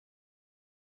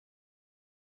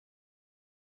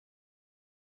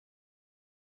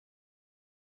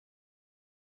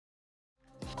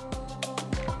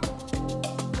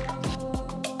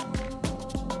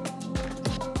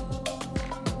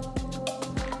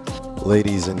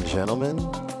Ladies and gentlemen,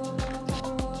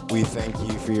 we thank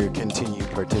you for your continued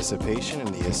participation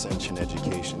in the Ascension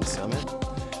Education Summit.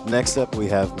 Next up, we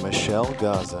have Michelle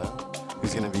Gaza,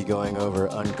 who's going to be going over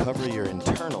Uncover Your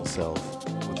Internal Self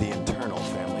with the Internal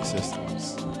Family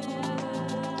Systems.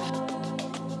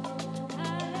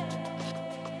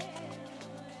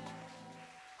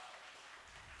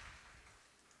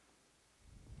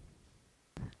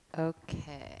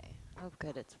 Okay. Oh,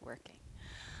 good, it's working.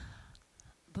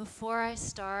 Before I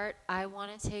start, I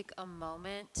want to take a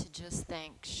moment to just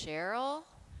thank Cheryl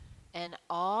and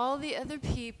all the other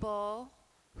people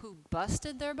who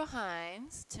busted their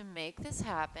behinds to make this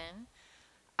happen.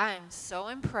 I am so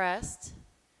impressed.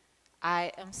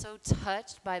 I am so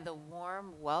touched by the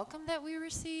warm welcome that we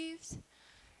received.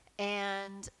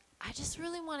 And I just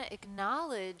really want to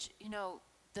acknowledge,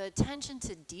 the attention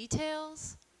to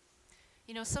details.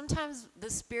 Sometimes the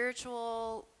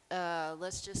spiritual,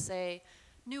 let's just say,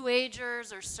 New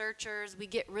Agers or searchers, we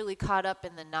get really caught up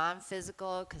in the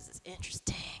non-physical because it's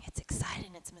interesting, it's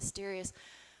exciting, it's mysterious.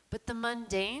 But the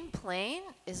mundane plane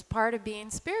is part of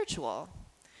being spiritual.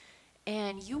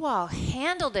 And you all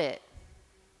handled it.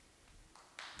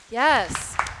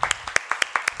 Yes.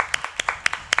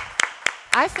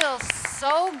 I feel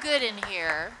so good in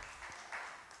here.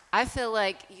 I feel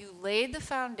like you laid the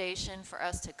foundation for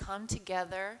us to come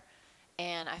together,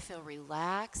 and I feel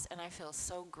relaxed, and I feel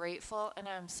so grateful, and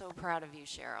I'm so proud of you,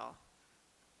 Cheryl.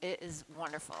 It is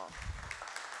wonderful.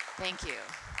 Thank you.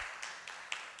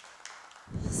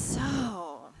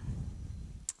 So,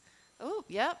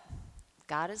 yep,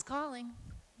 God is calling.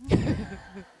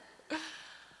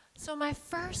 So my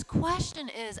first question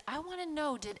is, I want to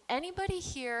know, did anybody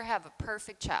here have a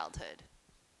perfect childhood?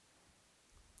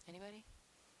 Anybody?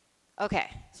 Okay,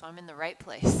 so I'm in the right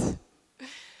place.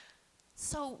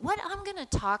 So what I'm going to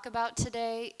talk about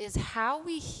today is how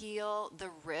we heal the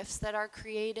rifts that are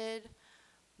created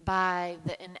by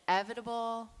the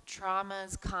inevitable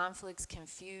traumas, conflicts,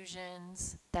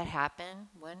 confusions that happen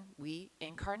when we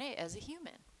incarnate as a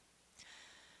human.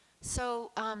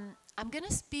 So I'm going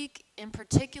to speak in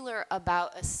particular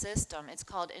about a system. It's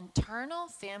called Internal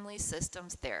Family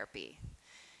Systems Therapy.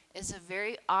 It's a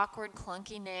very awkward,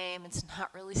 clunky name. It's not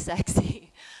really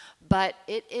sexy, but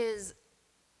it is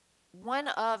one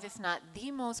of, if not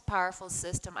the most powerful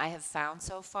system I have found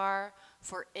so far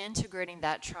for integrating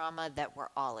that trauma that we're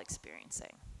all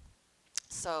experiencing.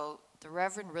 So the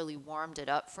Reverend really warmed it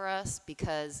up for us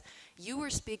because you were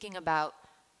speaking about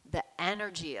the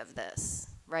energy of this,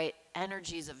 right?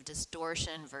 Energies of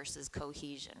distortion versus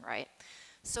cohesion, right?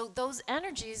 So those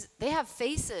energies, they have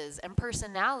faces and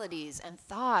personalities and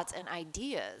thoughts and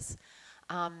ideas.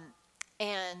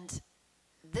 And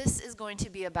this is going to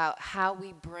be about how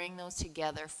we bring those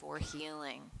together for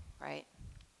healing, right?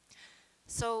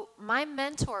 So my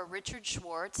mentor, Richard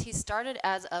Schwartz, he started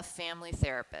as a family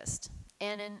therapist.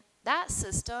 And in that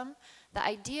system, the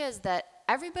idea is that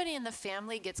everybody in the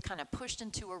family gets kind of pushed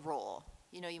into a role.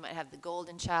 You might have the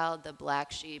golden child, the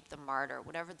black sheep, the martyr,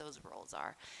 whatever those roles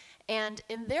are. And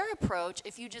in their approach,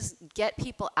 if you just get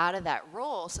people out of that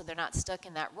role so they're not stuck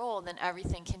in that role, then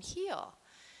everything can heal.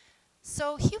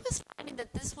 So he was finding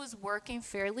that this was working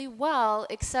fairly well,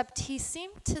 except he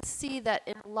seemed to see that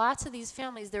in lots of these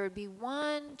families, there would be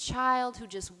one child who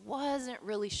just wasn't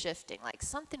really shifting, like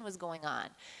something was going on.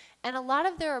 And a lot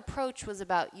of their approach was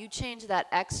about, you change that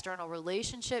external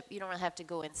relationship, you don't have to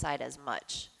go inside as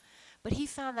much. But he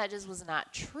found that just was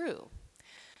not true.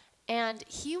 And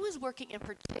he was working in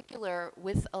particular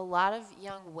with a lot of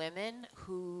young women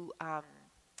who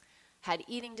had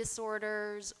eating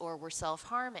disorders or were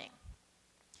self-harming.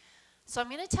 So I'm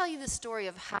going to tell you the story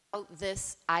of how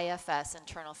this IFS,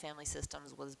 Internal Family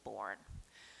Systems, was born.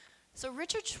 So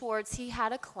Richard Schwartz, he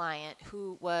had a client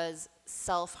who was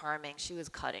self-harming. She was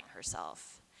cutting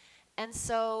herself. And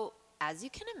so, as you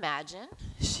can imagine,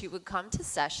 she would come to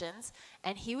sessions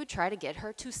and he would try to get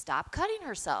her to stop cutting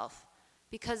herself.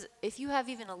 Because if you have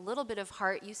even a little bit of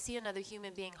heart, you see another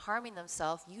human being harming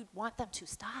themselves, you'd want them to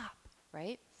stop,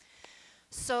 right?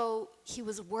 So he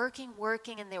was working,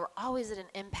 and they were always at an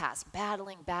impasse,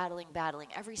 battling.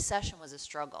 Every session was a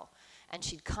struggle. And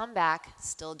she'd come back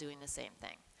still doing the same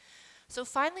thing. So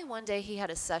finally one day he had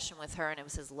a session with her, and it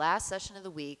was his last session of the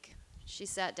week. She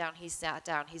sat down, he sat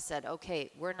down. He said,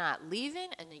 okay, we're not leaving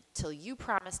until you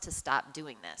promise to stop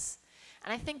doing this.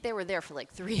 And I think they were there for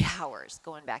like 3 hours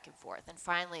going back and forth. And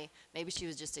finally, maybe she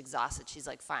was just exhausted. She's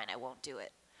like, fine, I won't do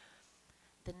it.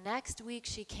 The next week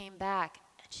she came back,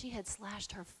 and she had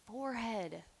slashed her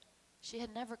forehead. She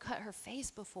had never cut her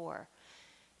face before.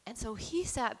 And so he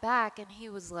sat back, and he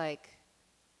was like,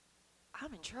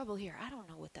 I'm in trouble here. I don't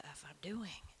know what the F I'm doing.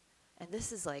 And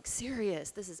this is like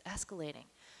serious. This is escalating.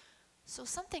 So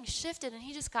something shifted and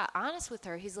he just got honest with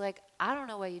her. He's like, I don't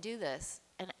know why you do this,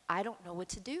 and I don't know what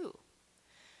to do.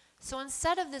 So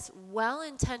instead of this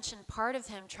well-intentioned part of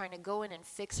him trying to go in and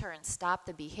fix her and stop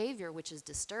the behavior, which is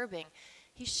disturbing,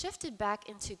 he shifted back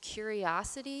into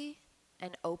curiosity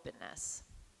and openness.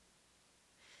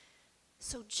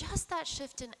 So just that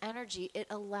shift in energy, it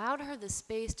allowed her the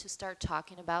space to start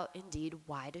talking about, indeed,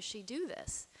 why does she do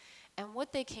this? And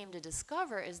what they came to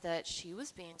discover is that she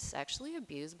was being sexually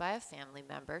abused by a family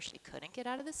member. She couldn't get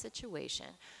out of the situation.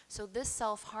 So this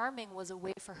self-harming was a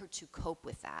way for her to cope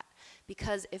with that.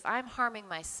 Because if I'm harming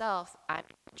myself, I'm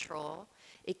in control.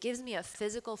 It gives me a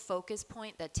physical focus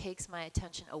point that takes my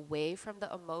attention away from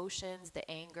the emotions,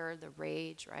 the anger, the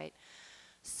rage, right?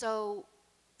 So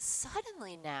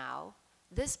suddenly now,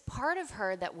 this part of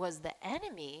her that was the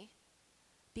enemy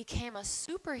became a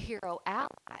superhero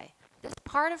ally. This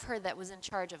part of her that was in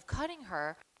charge of cutting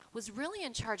her was really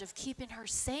in charge of keeping her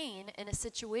sane in a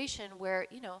situation where,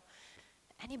 you know,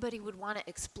 anybody would want to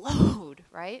explode,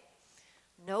 right?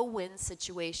 No-win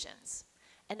situations.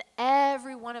 And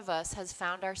every one of us has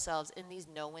found ourselves in these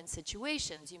no-win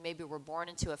situations. You maybe were born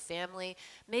into a family.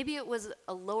 Maybe it was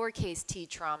a lowercase t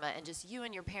trauma and just you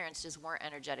and your parents just weren't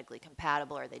energetically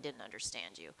compatible or they didn't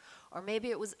understand you. Or maybe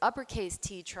it was uppercase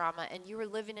T trauma and you were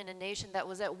living in a nation that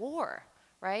was at war,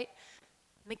 right?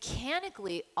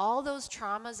 Mechanically, all those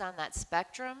traumas on that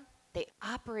spectrum, they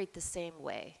operate the same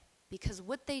way because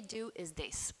what they do is they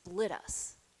split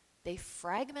us. They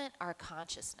fragment our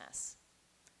consciousness.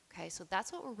 Okay, so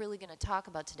that's what we're really going to talk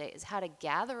about today is how to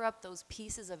gather up those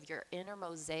pieces of your inner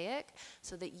mosaic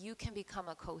so that you can become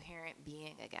a coherent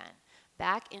being again,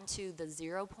 back into the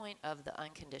 0 point of the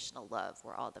unconditional love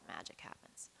where all the magic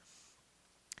happens.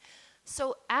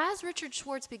 So as Richard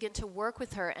Schwartz began to work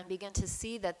with her and began to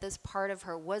see that this part of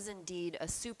her was indeed a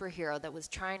superhero that was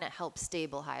trying to help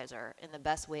stabilize her in the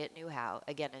best way it knew how,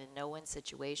 again, in a no-win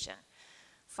situation,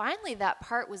 finally that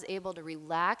part was able to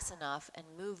relax enough and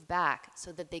move back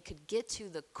so that they could get to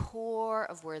the core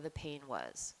of where the pain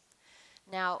was.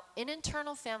 Now, in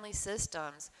internal family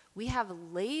systems, we have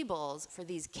labels for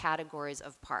these categories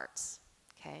of parts,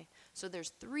 okay? So there's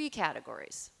 3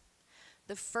 categories.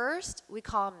 The first, we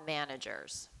call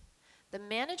managers. The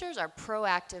managers are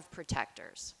proactive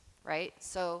protectors, right?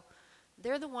 So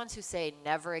they're the ones who say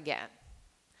never again.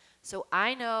 So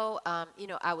I know,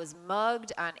 I was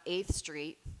mugged on 8th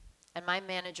Street, and my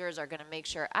managers are going to make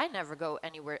sure I never go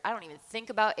anywhere. I don't even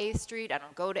think about 8th Street. I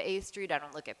don't go to 8th Street. I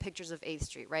don't look at pictures of 8th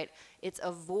Street, right? It's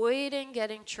avoiding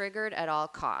getting triggered at all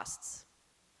costs.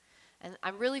 And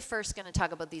I'm really first going to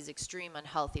talk about these extreme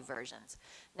unhealthy versions.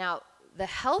 Now, the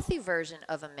healthy version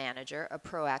of a manager, a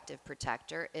proactive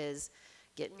protector, is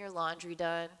getting your laundry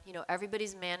done. You know,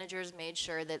 everybody's managers made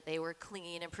sure that they were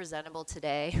clean and presentable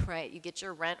today, right? You get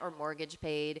your rent or mortgage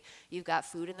paid. You've got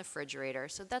food in the refrigerator.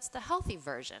 So that's the healthy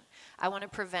version. I want to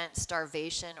prevent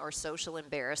starvation or social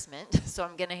embarrassment, so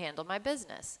I'm going to handle my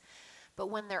business. But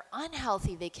when they're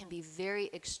unhealthy, they can be very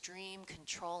extreme,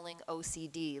 controlling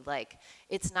OCD. Like,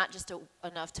 it's not just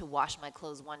enough to wash my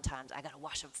clothes 1 time. I got to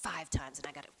wash them 5 times, and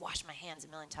I got to wash my hands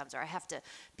 1,000,000 times. Or I have to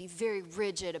be very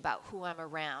rigid about who I'm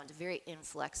around, very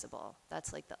inflexible.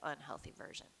 That's like the unhealthy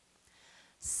version.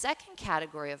 Second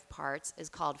category of parts is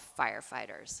called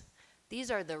firefighters.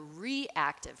 These are the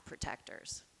reactive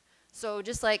protectors. So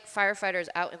just like firefighters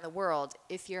out in the world,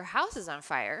 if your house is on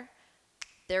fire,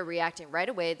 they're reacting right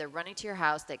away. They're running to your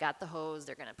house. They got the hose.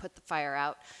 They're going to put the fire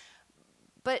out.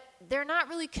 But they're not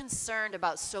really concerned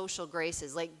about social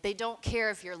graces. Like, they don't care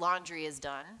if your laundry is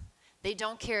done. They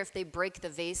don't care if they break the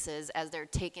vases as they're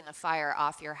taking the fire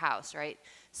off your house, right?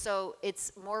 So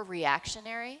it's more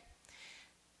reactionary.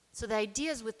 So the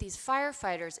idea is with these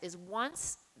firefighters is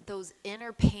once those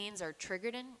inner pains are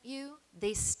triggered in you,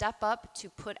 they step up to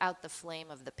put out the flame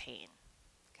of the pain,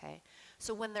 okay?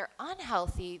 So when they're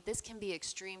unhealthy, this can be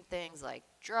extreme things like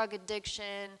drug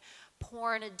addiction,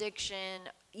 porn addiction,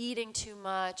 eating too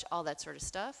much, all that sort of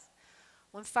stuff.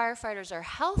 When firefighters are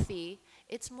healthy,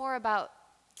 it's more about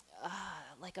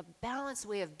like a balanced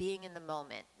way of being in the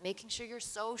moment, making sure you're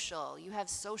social, you have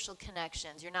social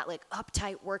connections, you're not like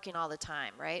uptight working all the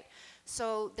time, right?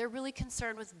 So they're really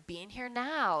concerned with being here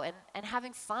now and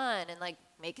having fun and like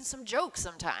making some jokes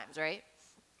sometimes, right?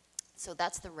 So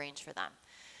that's the range for them.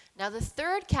 Now, the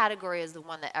third category is the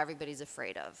one that everybody's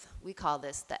afraid of. We call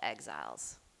this the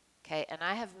exiles, okay? And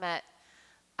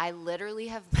I literally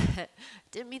have met,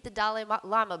 didn't meet the Dalai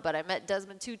Lama, but I met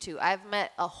Desmond Tutu. I've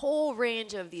met a whole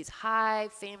range of these high,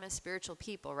 famous spiritual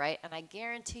people, right? And I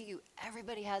guarantee you,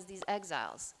 everybody has these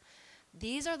exiles.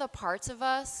 These are the parts of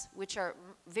us which are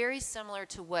very similar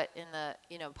to what in the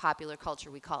popular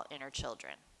culture we call inner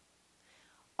children.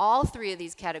 All three of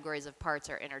these categories of parts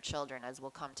are inner children, as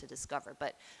we'll come to discover.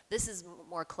 But this is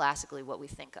more classically what we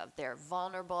think of. They're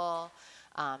vulnerable,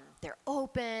 they're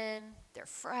open, they're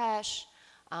fresh.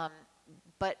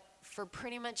 But for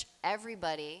pretty much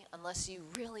everybody, unless you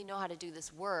really know how to do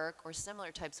this work or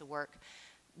similar types of work,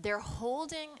 they're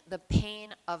holding the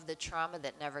pain of the trauma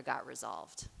that never got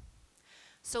resolved.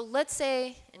 So let's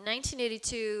say in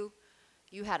 1982,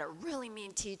 you had a really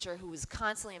mean teacher who was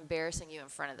constantly embarrassing you in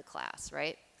front of the class,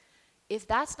 right? If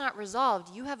that's not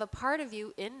resolved, you have a part of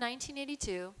you in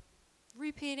 1982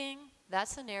 repeating that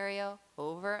scenario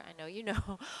over, I know you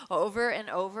know, over and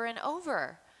over and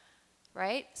over,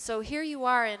 right? So here you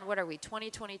are in, what are we,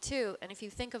 2022, and if you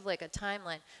think of like a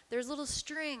timeline, there's little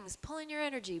strings pulling your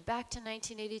energy back to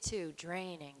 1982,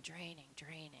 draining, draining,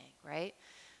 draining, right?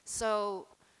 So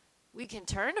we can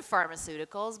turn to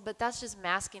pharmaceuticals, but that's just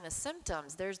masking the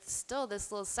symptoms. There's still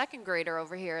this little second grader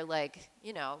over here, like,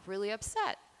 really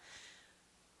upset.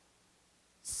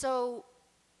 So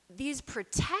these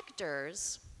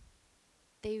protectors,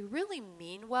 they really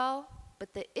mean well,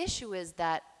 but the issue is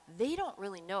that they don't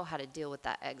really know how to deal with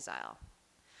that exile.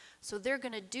 So they're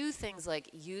going to do things like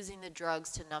using the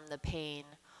drugs to numb the pain,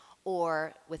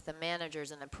 or with the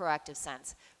managers in the proactive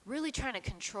sense, really trying to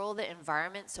control the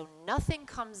environment so nothing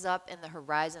comes up in the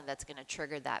horizon that's going to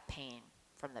trigger that pain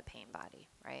from the pain body,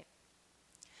 right?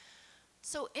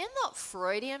 So in the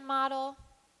Freudian model,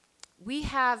 we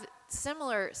have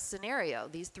similar scenario,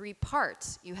 these three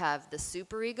parts. You have the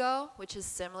superego, which is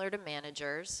similar to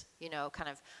managers, kind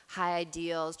of high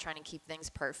ideals, trying to keep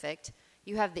things perfect.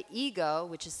 You have the ego,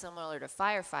 which is similar to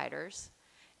firefighters.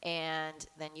 And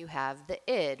then you have the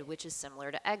id, which is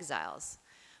similar to exiles.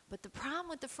 But the problem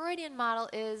with the Freudian model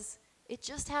is it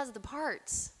just has the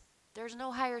parts. There's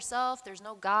no higher self, there's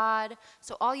no God.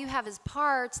 So all you have is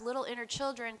parts, little inner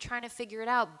children trying to figure it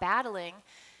out, battling.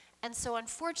 And so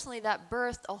unfortunately that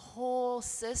birthed a whole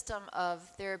system of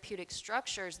therapeutic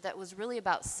structures that was really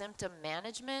about symptom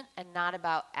management and not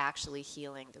about actually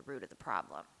healing the root of the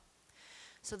problem.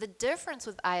 So the difference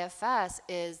with IFS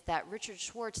is that Richard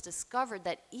Schwartz discovered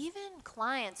that even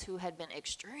clients who had been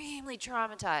extremely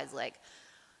traumatized, like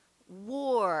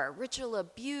war, ritual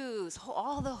abuse,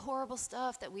 all the horrible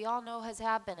stuff that we all know has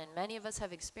happened and many of us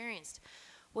have experienced,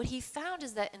 what he found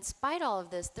is that in spite of all of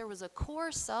this, there was a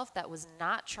core self that was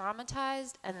not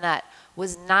traumatized and that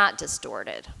was not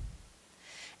distorted.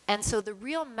 And so the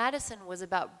real medicine was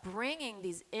about bringing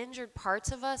these injured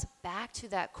parts of us back to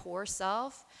that core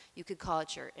self. You could call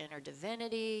it your inner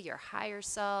divinity, your higher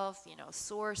self,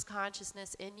 source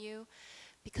consciousness in you.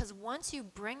 Because once you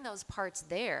bring those parts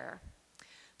there,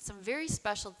 some very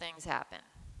special things happen.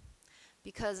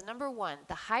 Because number one,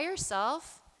 the higher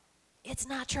self, it's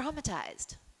not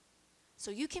traumatized.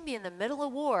 So you can be in the middle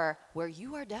of war where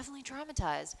you are definitely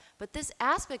traumatized, but this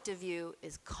aspect of you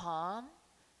is calm,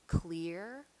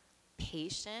 clear,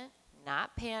 patient,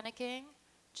 not panicking,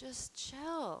 just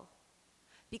chill.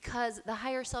 Because the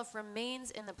higher self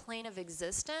remains in the plane of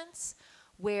existence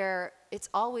where it's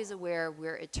always aware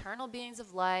we're eternal beings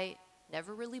of light,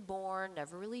 never really born,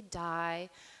 never really die.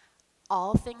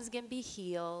 All things can be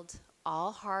healed.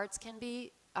 All hearts can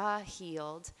be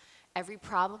healed. Every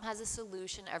problem has a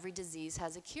solution. Every disease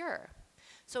has a cure.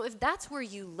 So if that's where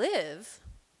you live,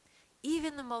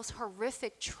 even the most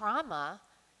horrific trauma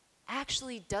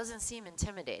actually doesn't seem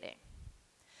intimidating.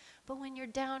 But when you're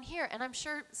down here, and I'm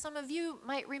sure some of you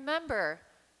might remember,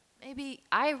 maybe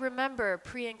I remember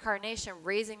pre-incarnation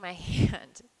raising my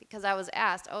hand because I was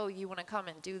asked, oh, you want to come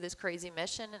and do this crazy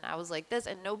mission? And I was like this,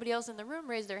 and nobody else in the room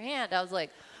raised their hand. I was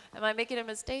like, am I making a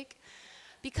mistake?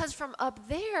 Because from up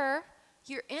there,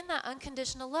 you're in that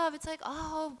unconditional love. It's like,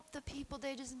 oh, the people,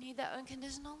 they just need that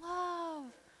unconditional love.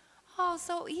 Oh,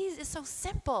 so easy, it's so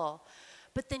simple.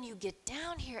 But then you get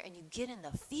down here and you get in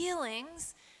the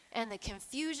feelings and the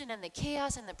confusion and the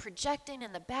chaos and the projecting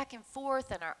and the back and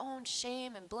forth and our own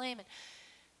shame and blame. And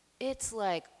it's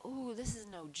like, ooh, this is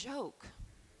no joke,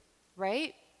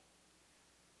 right?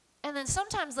 And then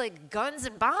sometimes like guns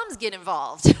and bombs get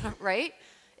involved, right?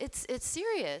 It's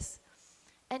serious.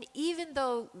 And even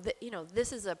though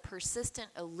this is a persistent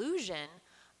illusion,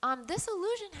 this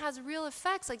illusion has real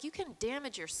effects. Like you can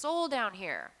damage your soul down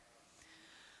here.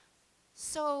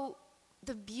 So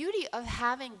the beauty of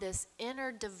having this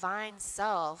inner divine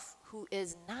self who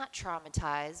is not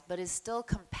traumatized but is still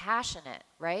compassionate,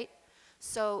 right?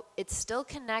 So it's still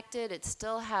connected, it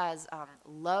still has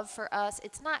love for us,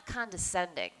 it's not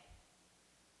condescending,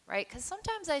 right? Because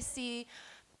sometimes I see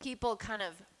people kind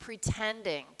of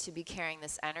pretending to be carrying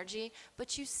this energy,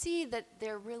 but you see that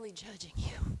they're really judging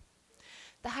you.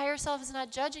 The higher self is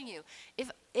not judging you.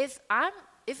 If I'm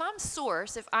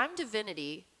source, if I'm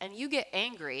divinity, and you get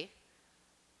angry,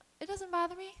 it doesn't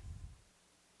bother me.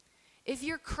 If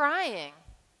you're crying,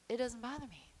 it doesn't bother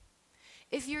me.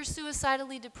 If you're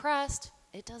suicidally depressed,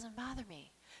 it doesn't bother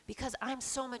me, because I'm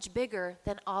so much bigger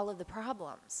than all of the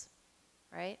problems,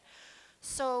 right?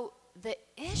 So the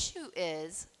issue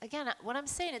is, again, what I'm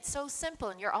saying, it's so simple,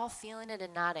 and you're all feeling it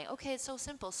and nodding. Okay, it's so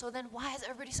simple. So then why is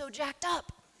everybody so jacked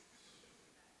up?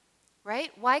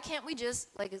 Right? Why can't we just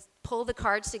like pull the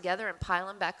cards together and pile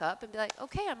them back up and be like,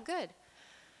 okay, I'm good?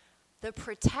 The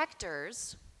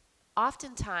protectors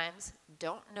oftentimes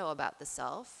don't know about the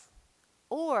self,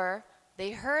 or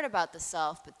they heard about the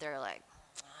self, but they're like,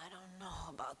 I don't know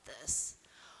about this.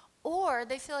 Or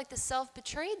they feel like the self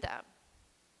betrayed them.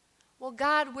 Well,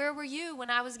 God, where were you when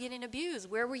I was getting abused?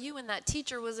 Where were you when that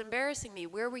teacher was embarrassing me?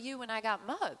 Where were you when I got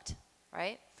mugged,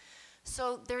 right?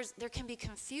 So there can be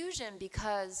confusion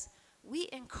because we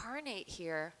incarnate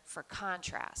here for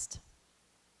contrast.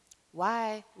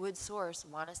 Why would Source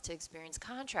want us to experience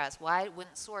contrast? Why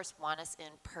wouldn't Source want us in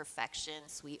perfection,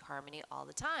 sweet harmony all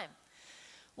the time?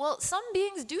 Well, some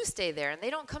beings do stay there, and they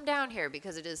don't come down here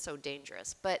because it is so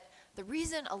dangerous. But the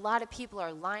reason a lot of people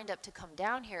are lined up to come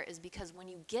down here is because when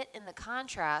you get in the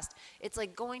contrast, it's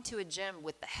like going to a gym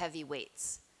with the heavy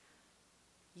weights.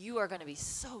 You are going to be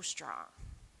so strong.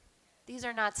 These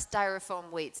are not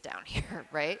styrofoam weights down here,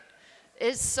 right?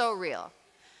 It's so real.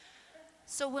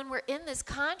 So when we're in this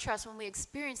contrast, when we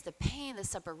experience the pain, the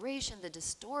separation, the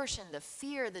distortion, the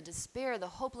fear, the despair, the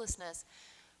hopelessness,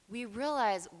 we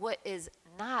realize what is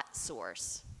not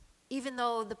Source. Even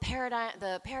though the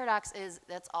paradox is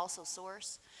that's also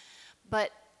Source.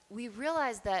 But we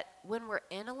realize that when we're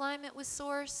in alignment with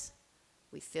Source,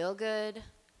 we feel good,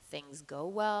 things go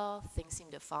well, things seem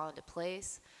to fall into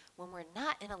place. When we're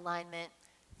not in alignment,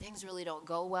 things really don't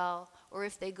go well. Or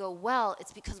if they go well,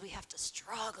 it's because we have to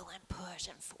struggle and push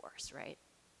and force, right?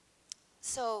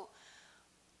 So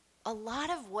a lot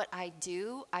of what I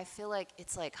do, I feel like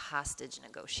it's like hostage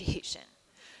negotiation,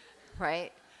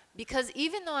 right? Because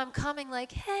even though I'm coming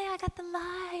like, hey, I got the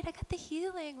light, I got the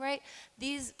healing, right?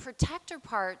 These protector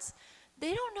parts,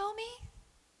 they don't know me.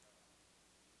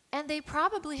 And they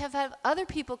probably have had other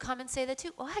people come and say that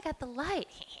too. Oh, I got the light.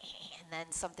 And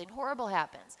then something horrible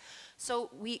happens.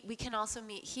 So we can also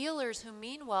meet healers who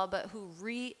mean well, but who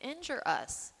re-injure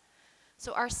us.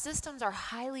 So our systems are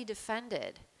highly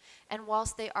defended. And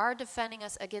whilst they are defending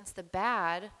us against the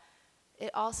bad, it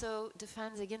also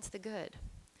defends against the good.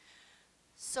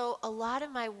 So a lot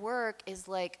of my work is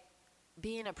like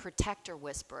being a protector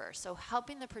whisperer. So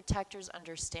helping the protectors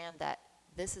understand that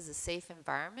this is a safe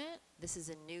environment, this is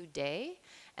a new day,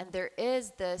 and there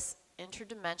is this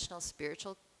interdimensional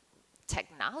spiritual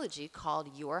technology called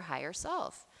your higher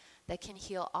self that can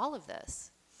heal all of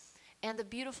this. And the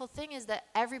beautiful thing is that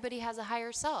everybody has a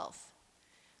higher self.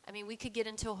 I mean, we could get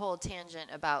into a whole tangent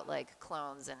about like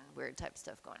clones and weird type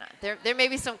stuff going on. There may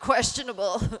be some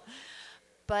questionable,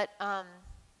 but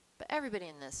everybody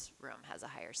in this room has a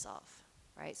higher self,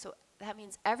 right? So that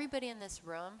means everybody in this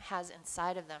room has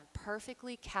inside of them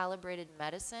perfectly calibrated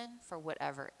medicine for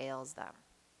whatever ails them,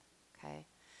 okay?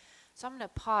 So I'm going to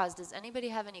pause. Does anybody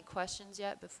have any questions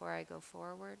yet before I go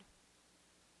forward?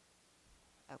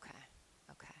 Okay.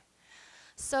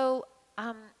 So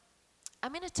I'm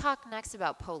going to talk next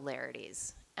about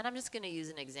polarities. And I'm just going to use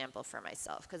an example for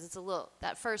myself because it's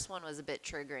that first one was a bit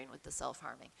triggering with the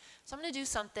self-harming. So I'm going to do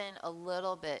something a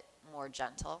little bit more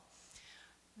gentle.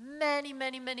 Many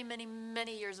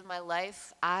years of my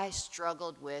life, I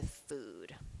struggled with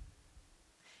food.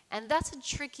 And that's a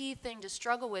tricky thing to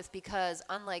struggle with because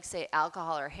unlike, say,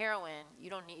 alcohol or heroin, you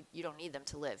don't need them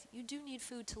to live. You do need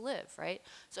food to live, right?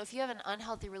 So if you have an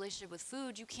unhealthy relationship with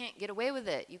food, you can't get away with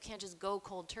it. You can't just go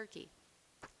cold turkey.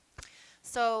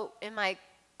 So in my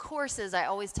courses, I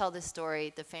always tell this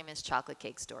story, the famous chocolate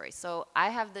cake story. So I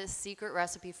have this secret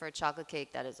recipe for a chocolate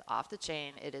cake that is off the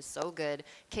chain. It is so good.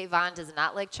 Kayvon does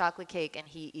not like chocolate cake, and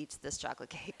he eats this chocolate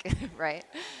cake, right?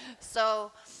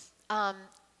 So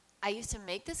I used to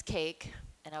make this cake,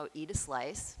 and I would eat a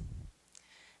slice,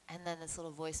 and then this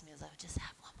little voice in me was like, just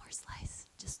have one more slice.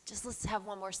 Just let's have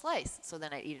one more slice. So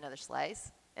then I'd eat another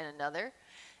slice, and another,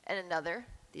 and another.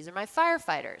 These are my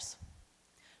firefighters.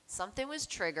 Something was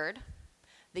triggered.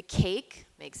 The cake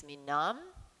makes me numb.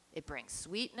 It brings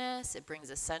sweetness. It brings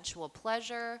a sensual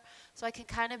pleasure. So I can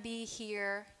kind of be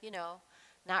here,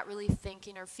 not really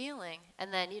thinking or feeling.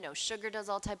 And then, sugar does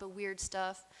all type of weird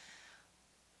stuff.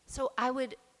 So I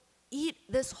would eat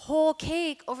this whole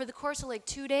cake over the course of like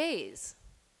 2 days.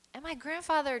 And my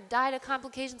grandfather died of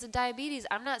complications of diabetes.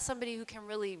 I'm not somebody who can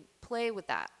really play with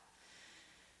that.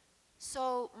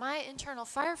 So my internal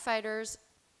firefighters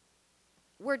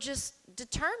were just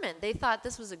determined. They thought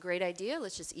this was a great idea.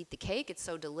 Let's just eat the cake. It's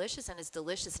so delicious, and it's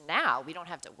delicious now. We don't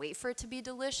have to wait for it to be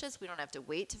delicious. We don't have to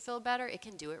wait to feel better. It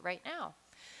can do it right now.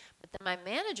 But then my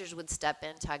managers would step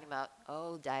in talking about,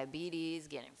 oh, diabetes,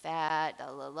 getting fat,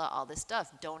 blah, blah, blah, all this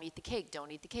stuff. Don't eat the cake.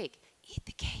 Don't eat the cake. Eat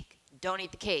the cake. Don't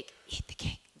eat the cake. Eat the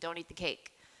cake. Don't eat the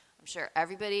cake. I'm sure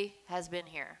everybody has been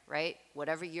here, right?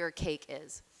 Whatever your cake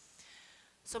is.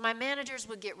 So my managers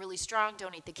would get really strong,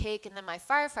 don't eat the cake, and then my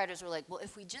firefighters were like, well,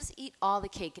 if we just eat all the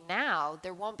cake now,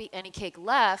 there won't be any cake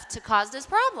left to cause this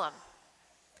problem.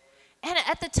 And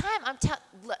at the time,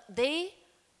 they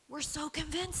were so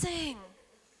convincing.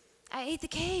 I ate the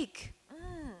cake.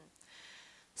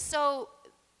 So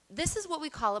this is what we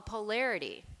call a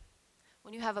polarity.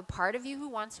 When you have a part of you who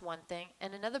wants one thing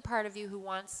and another part of you who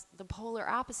wants the polar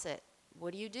opposite,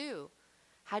 what do?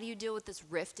 How do you deal with this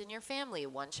rift in your family?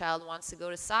 One child wants to go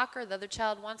to soccer, the other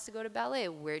child wants to go to ballet.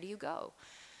 Where do you go?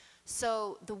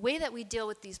 So the way that we deal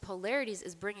with these polarities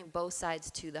is bringing both sides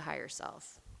to the higher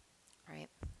self, right?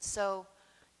 So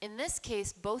in this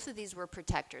case, both of these were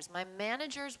protectors. My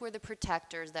managers were the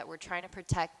protectors that were trying to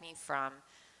protect me from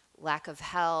lack of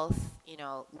health,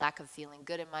 lack of feeling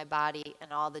good in my body,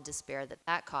 and all the despair that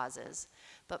that causes.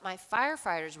 But my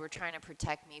firefighters were trying to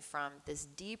protect me from this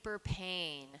deeper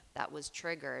pain that was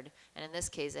triggered, and in this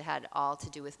case, it had all to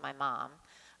do with my mom,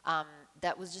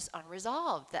 that was just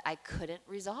unresolved, that I couldn't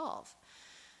resolve.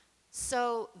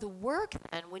 So the work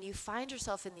then, when you find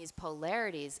yourself in these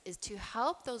polarities, is to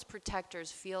help those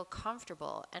protectors feel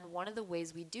comfortable, and one of the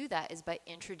ways we do that is by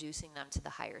introducing them to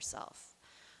the higher self.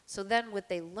 So then what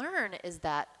they learn is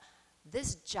that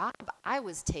this job I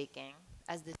was taking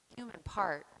as the human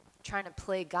part, trying to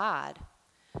play God,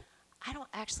 I don't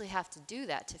actually have to do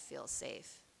that to feel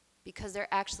safe, because there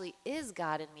actually is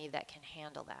God in me that can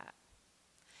handle that.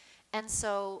 And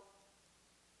so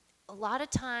a lot of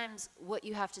times what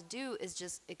you have to do is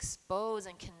just expose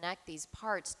and connect these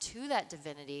parts to that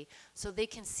divinity so they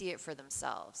can see it for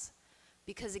themselves.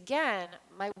 Because again,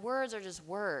 my words are just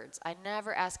words. I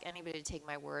never ask anybody to take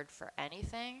my word for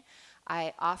anything.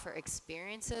 I offer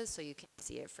experiences so you can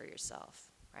see it for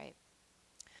yourself, right?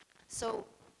 So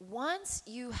once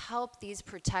you help these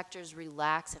protectors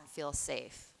relax and feel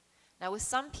safe, now with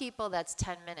some people that's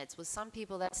 10 minutes, with some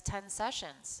people that's 10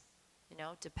 sessions,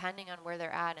 depending on where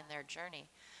they're at in their journey.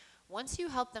 Once you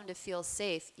help them to feel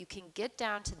safe, you can get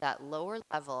down to that lower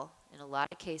level. In a lot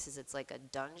of cases, it's like a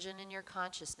dungeon in your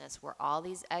consciousness where all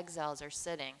these exiles are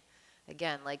sitting.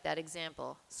 Again, like that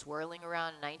example, swirling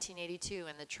around 1982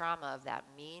 and the trauma of that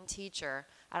mean teacher.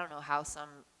 I don't know how some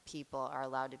people are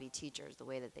allowed to be teachers, the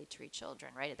way that they treat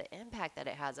children, right? The impact that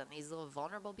it has on these little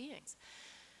vulnerable beings.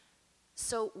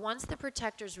 So once the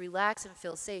protectors relax and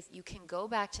feel safe, you can go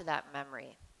back to that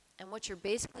memory. And what you're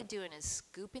basically doing is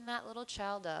scooping that little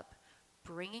child up,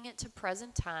 bringing it to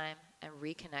present time, and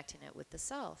reconnecting it with the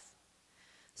self.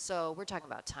 So we're talking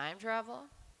about time travel.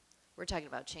 We're talking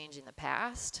about changing the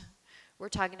past. We're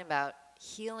talking about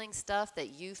healing stuff that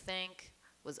you think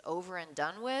was over and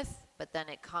done with, but then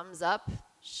it comes up,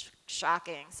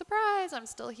 shocking, surprise, I'm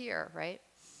still here, right?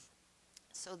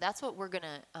 So that's what we're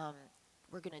gonna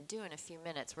do in a few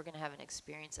minutes. We're gonna have an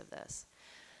experience of this.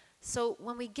 So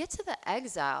when we get to the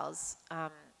exiles,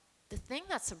 the thing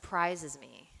that surprises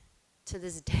me to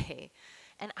this day,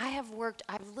 and I've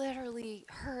literally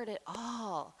heard it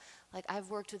all. Like I've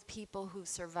worked with people who've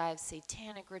survived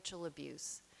satanic ritual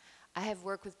abuse. I have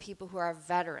worked with people who are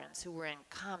veterans, who were in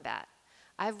combat.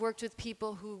 I've worked with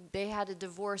people who they had to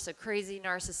divorce a crazy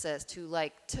narcissist who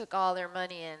took all their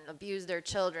money and abused their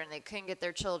children. They couldn't get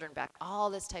their children back.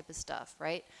 All this type of stuff,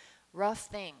 right? Rough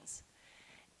things.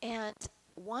 And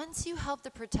once you help the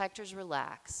protectors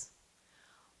relax,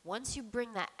 once you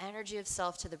bring that energy of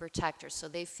self to the protectors so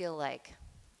they feel like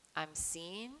I'm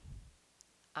seen,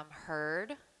 I'm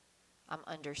heard, I'm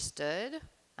understood,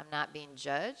 I'm not being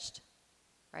judged,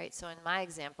 right? So in my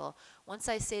example, once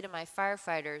I say to my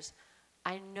firefighters,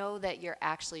 I know that you're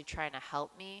actually trying to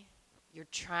help me, you're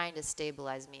trying to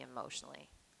stabilize me emotionally,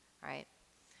 right?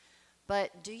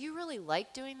 But do you really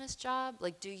like doing this job?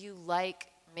 Do you like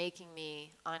making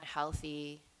me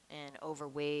unhealthy and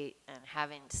overweight and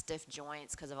having stiff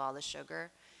joints because of all the sugar?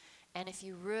 And if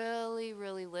you really,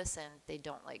 really listen, they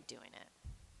don't like doing it.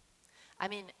 I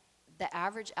mean, the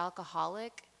average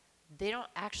alcoholic, they don't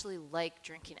actually like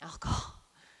drinking alcohol.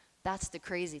 That's the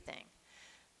crazy thing.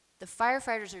 The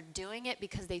firefighters are doing it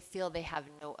because they feel they have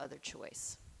no other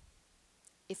choice.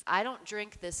 If I don't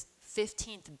drink this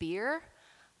 15th beer,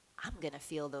 I'm going to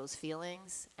feel those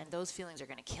feelings, and those feelings are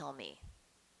going to kill me.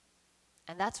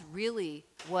 And that's really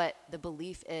what the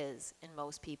belief is in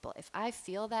most people. If I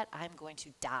feel that, I'm going to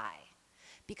die.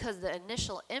 Because the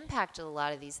initial impact of a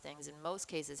lot of these things, in most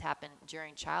cases, happen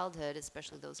during childhood,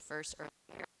 especially those first early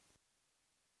years.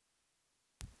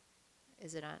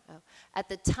 Is it on? Oh. At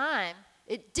the time,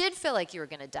 it did feel like you were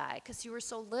going to die because you were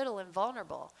so little and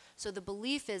vulnerable. So the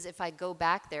belief is if I go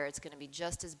back there, it's going to be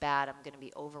just as bad. I'm going to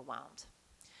be overwhelmed.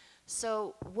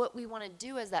 So what we want to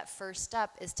do as that first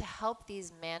step is to help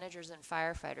these managers and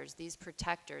firefighters, these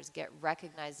protectors, get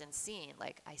recognized and seen.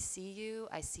 Like, I see you.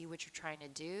 I see what you're trying to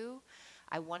do.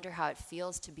 I wonder how it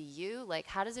feels to be you. Like,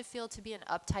 how does it feel to be an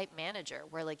uptight manager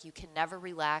where, like, you can never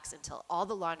relax until all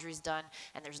the laundry's done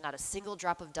and there's not a single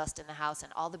drop of dust in the house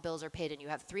and all the bills are paid and you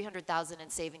have $300,000 in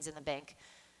savings in the bank,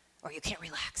 or you can't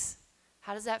relax?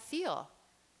 How does that feel?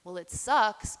 Well, it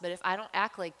sucks, but if I don't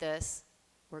act like this,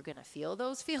 we're going to feel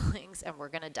those feelings and we're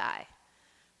going to die,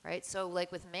 right? So,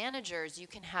 like, with managers, you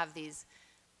can have these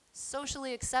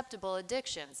socially acceptable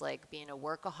addictions like being a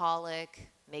workaholic,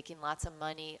 making lots of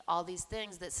money, all these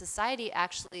things that society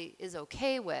actually is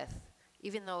okay with,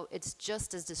 even though it's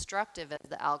just as destructive as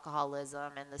the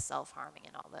alcoholism and the self-harming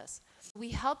and all this. We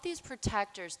help these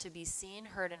protectors to be seen,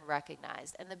 heard, and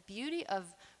recognized. And the beauty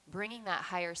of bringing that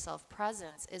higher self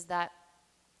presence is that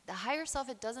the higher self,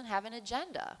 it doesn't have an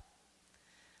agenda.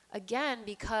 Again,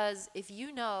 because if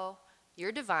you know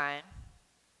you're divine,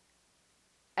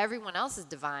 everyone else is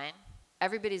divine,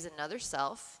 everybody's another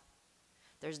self,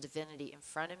 there's divinity in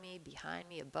front of me, behind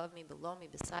me, above me, below me,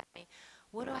 beside me.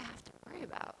 What do I have to worry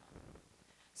about?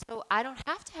 So I don't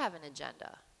have to have an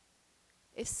agenda.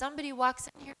 If somebody walks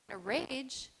in here in a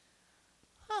rage,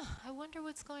 I wonder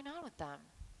what's going on with them.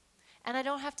 And I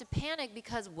don't have to panic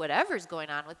because whatever's going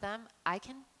on with them, I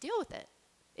can deal with it.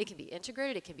 It can be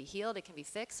integrated, it can be healed, it can be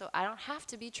fixed, so I don't have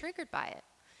to be triggered by it.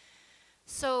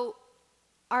 So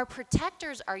our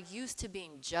protectors are used to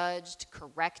being judged,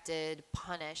 corrected,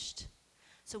 punished.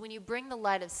 So when you bring the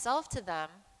light of self to them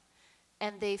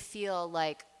and they feel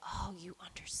like, oh, you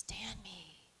understand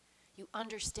me. You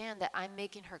understand that I'm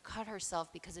making her cut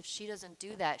herself because if she doesn't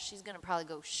do that, she's going to probably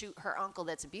go shoot her uncle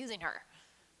that's abusing her,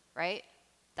 right?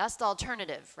 That's the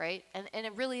alternative, right? And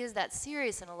it really is that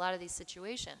serious in a lot of these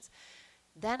situations.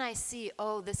 Then I see,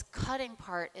 oh, this cutting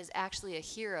part is actually a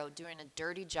hero doing a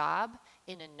dirty job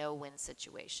in a no-win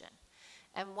situation.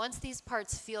 And once these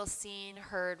parts feel seen,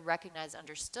 heard, recognized,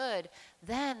 understood,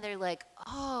 then they're like,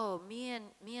 oh, me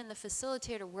and the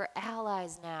facilitator, we're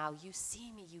allies now. You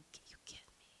see me, you get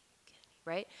me,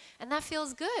 right? And that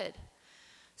feels good.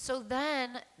 So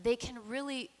then they can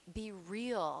really be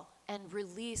real and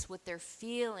release what they're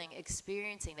feeling,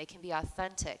 experiencing. They can be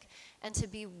authentic. And to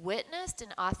be witnessed in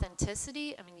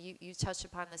authenticity, I mean, you touched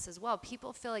upon this as well.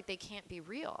 People feel like they can't be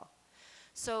real.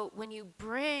 So when you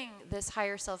bring this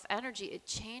higher self energy, it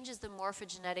changes the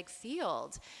morphogenetic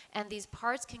field. And these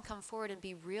parts can come forward and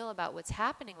be real about what's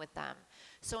happening with them.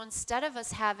 So instead of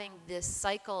us having this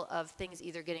cycle of things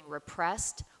either getting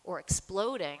repressed or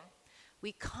exploding,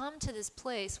 we come to this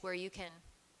place where you can,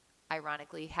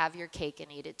 ironically, have your cake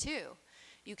and eat it too.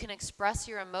 You can express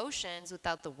your emotions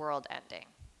without the world ending,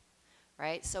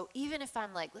 right? So even if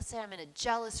I'm like, let's say I'm in a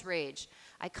jealous rage,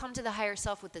 I come to the higher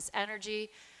self with this energy,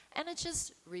 and it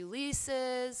just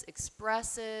releases,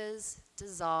 expresses,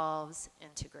 dissolves,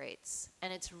 integrates.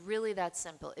 And it's really that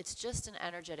simple. It's just an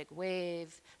energetic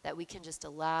wave that we can just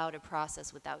allow to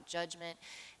process without judgment.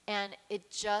 And it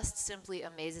just simply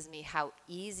amazes me how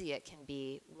easy it can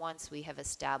be once we have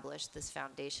established this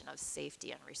foundation of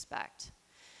safety and respect.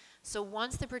 So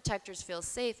once the protectors feel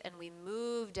safe and we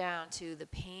move down to the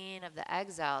pain of the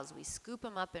exiles, we scoop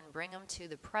them up and bring them to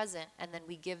the present, and then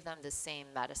we give them the same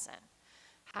medicine.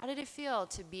 How did it feel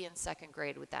to be in second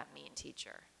grade with that mean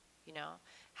teacher? You know,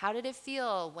 how did it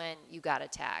feel when you got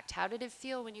attacked? How did it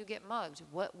feel when you get mugged?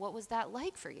 What was that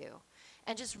like for you?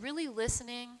 And just really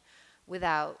listening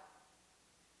without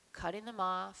cutting them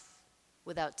off,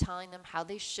 without telling them how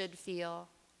they should feel,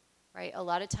 right? A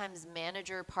lot of times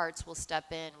manager parts will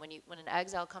step in when an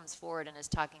exile comes forward and is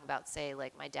talking about, say,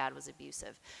 like, my dad was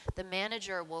abusive. The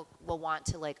manager will want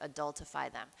to, like,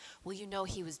 adultify them. Well, you know,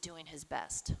 he was doing his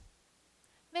best.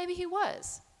 Maybe he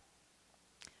was.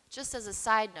 Just as a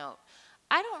side note,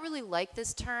 I don't really like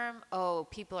this term, oh,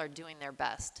 people are doing their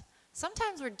best.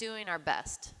 Sometimes we're doing our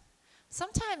best.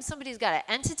 Sometimes somebody's got an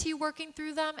entity working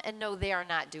through them and no, they are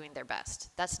not doing their best.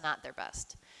 That's not their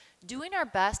best. Doing our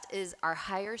best is our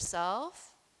higher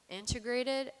self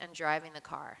integrated and driving the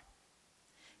car.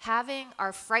 Having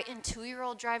our frightened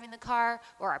 2-year-old driving the car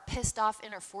or our pissed off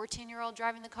inner 14-year-old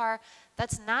driving the car,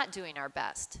 that's not doing our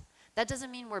best. That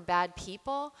doesn't mean we're bad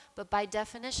people, but by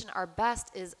definition, our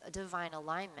best is a divine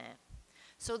alignment.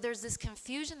 So there's this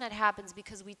confusion that happens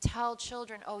because we tell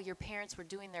children, oh, your parents were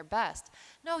doing their best.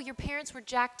 No, your parents were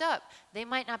jacked up. They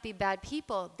might not be bad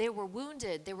people. They were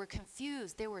wounded. They were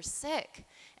confused. They were sick.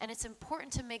 And it's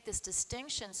important to make this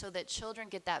distinction so that children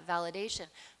get that validation.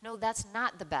 No, that's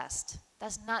not the best.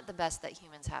 That's not the best that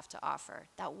humans have to offer.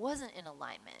 That wasn't in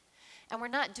alignment. And we're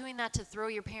not doing that to throw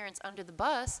your parents under the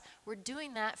bus. We're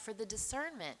doing that for the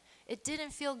discernment. It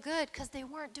didn't feel good because they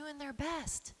weren't doing their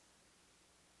best.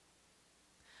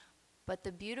 But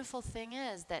the beautiful thing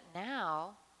is that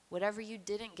now, whatever you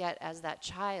didn't get as that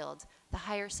child, the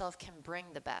higher self can bring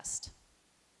the best,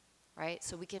 right?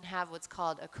 So we can have what's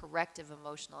called a corrective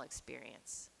emotional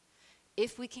experience.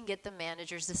 If we can get the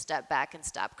managers to step back and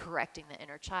stop correcting the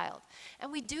inner child. And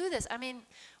we do this. I mean,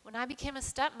 when I became a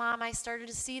stepmom, I started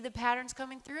to see the patterns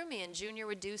coming through me, and Junior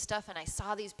would do stuff, and I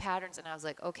saw these patterns, and I was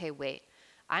like, okay, wait.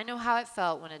 I know how it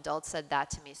felt when adults said that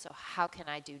to me, so how can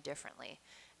I do differently?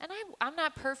 And I'm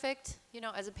not perfect,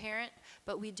 as a parent,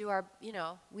 but we do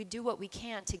we do what we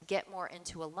can to get more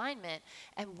into alignment.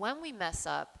 And when we mess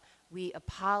up, we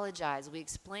apologize. We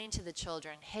explain to the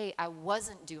children, hey, I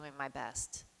wasn't doing my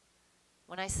best.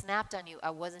 When I snapped on you,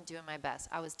 I wasn't doing my best.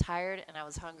 I was tired and I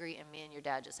was hungry, and me and your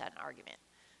dad just had an argument.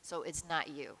 So it's not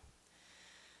you.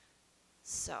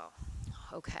 So,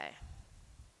 okay.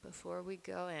 Before we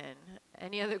go in,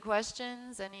 any other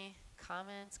questions? Any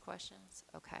comments, questions?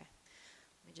 Okay.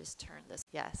 Let me just turn this.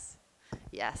 Yes.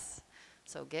 Yes.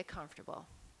 So get comfortable.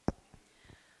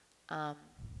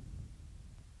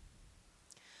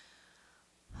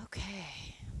 Okay.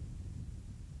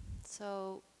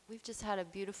 So we've just had a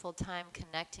beautiful time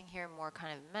connecting here, more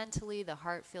kind of mentally. The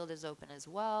heart field is open as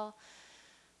well.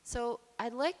 So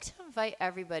I'd like to invite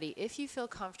everybody, if you feel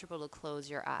comfortable, to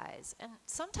close your eyes. And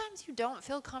sometimes you don't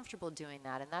feel comfortable doing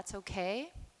that, and that's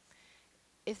okay.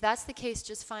 If that's the case,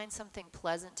 just find something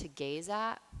pleasant to gaze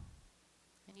at,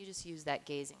 and you just use that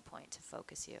gazing point to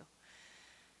focus you.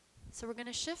 So we're going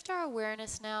to shift our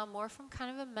awareness now more from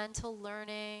kind of a mental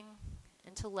learning,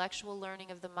 intellectual learning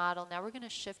of the model. Now we're going to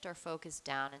shift our focus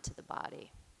down into the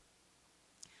body.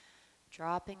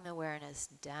 Dropping the awareness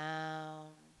down,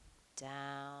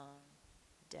 down,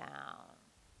 down.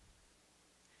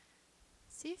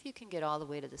 See if you can get all the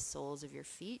way to the soles of your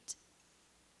feet.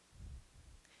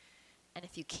 And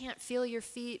if you can't feel your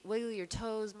feet, wiggle your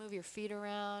toes, move your feet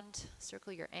around,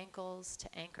 circle your ankles to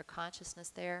anchor consciousness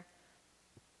there.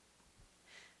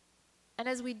 And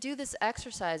as we do this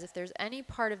exercise, if there's any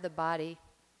part of the body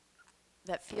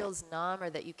that feels numb or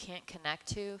that you can't connect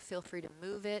to, feel free to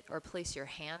move it or place your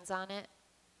hands on it.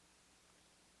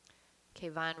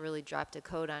 Kayvon really dropped a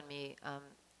code on me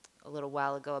a little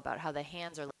while ago about how the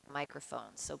hands are like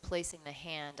microphones. So placing the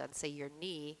hand on, say, your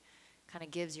knee kind of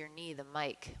gives your knee the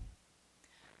mic.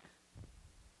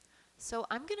 So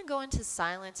I'm going to go into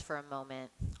silence for a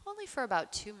moment, only for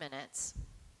about 2 minutes.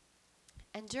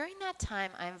 And during that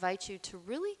time, I invite you to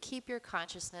really keep your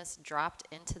consciousness dropped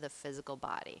into the physical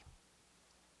body.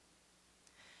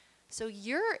 So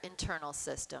your internal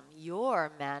system,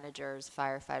 your managers,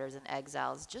 firefighters, and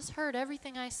exiles just heard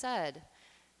everything I said.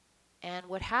 And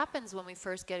what happens when we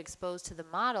first get exposed to the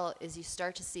model is you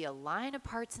start to see a line of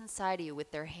parts inside of you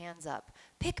with their hands up.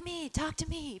 Pick me, talk to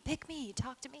me, pick me,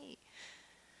 talk to me.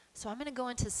 So I'm going to go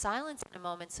into silence in a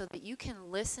moment so that you can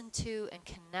listen to and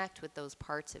connect with those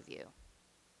parts of you.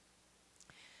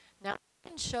 Now, it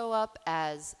can show up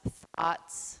as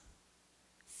thoughts,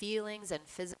 feelings and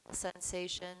physical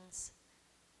sensations,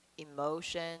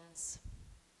 emotions.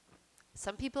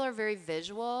 Some people are very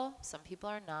visual, some people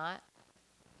are not.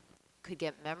 Could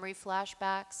get memory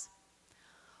flashbacks.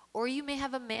 Or you may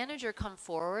have a manager come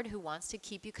forward who wants to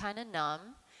keep you kind of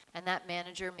numb, and that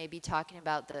manager may be talking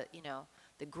about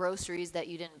the groceries that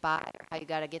you didn't buy, or how you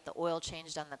got to get the oil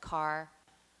changed on the car.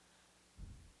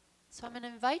 So I'm going to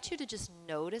invite you to just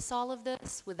notice all of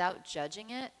this without judging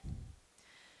it.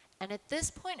 And at this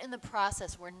point in the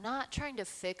process, we're not trying to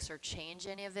fix or change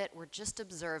any of it. We're just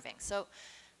observing. So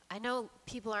I know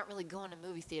people aren't really going to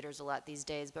movie theaters a lot these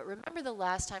days, but remember the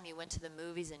last time you went to the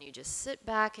movies and you just sit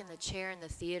back in the chair in the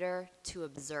theater to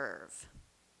observe.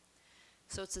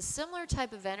 So it's a similar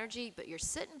type of energy, but you're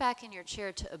sitting back in your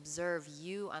chair to observe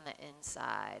you on the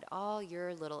inside, all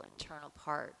your little internal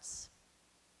parts.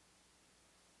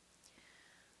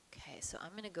 Okay, so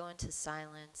I'm going to go into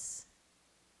silence,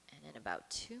 and in about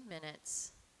 2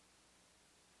 minutes,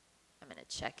 I'm going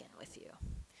to check in with you.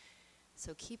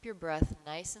 So keep your breath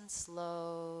nice and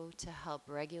slow to help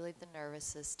regulate the nervous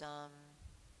system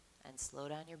and slow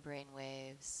down your brain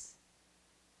waves.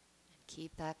 And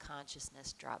keep that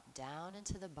consciousness drop down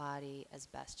into the body as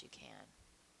best you can.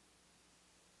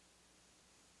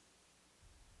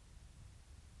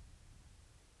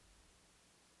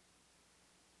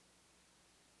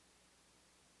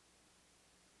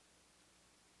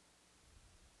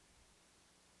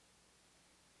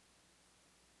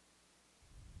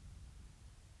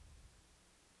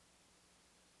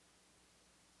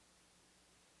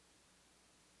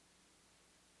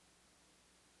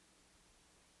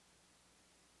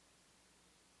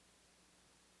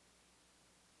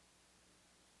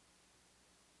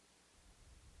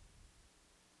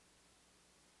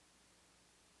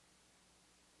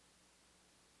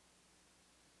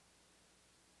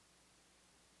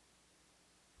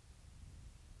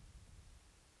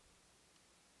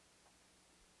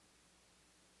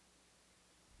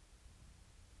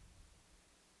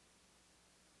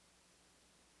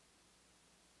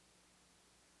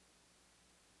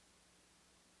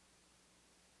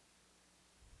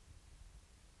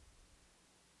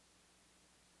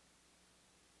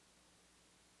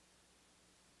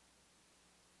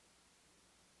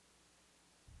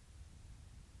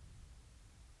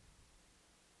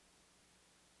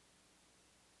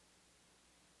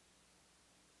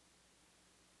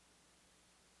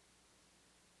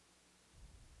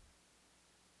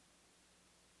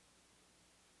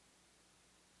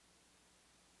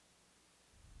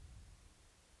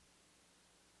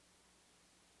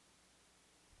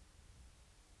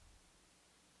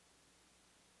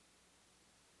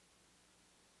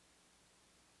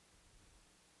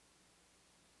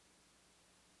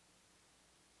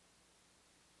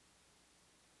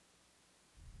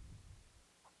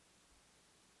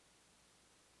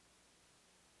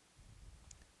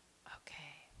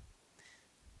 Okay.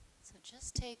 So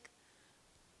just take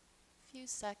a few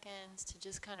seconds to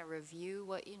just kind of review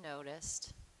what you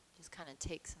noticed. Just kind of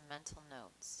take some mental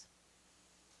notes.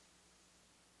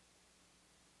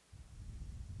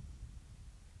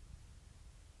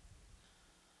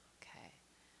 Okay.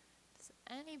 Does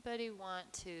anybody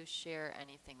want to share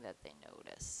anything that they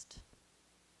noticed?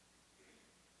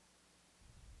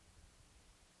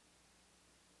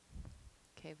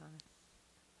 Okay, Vaughn.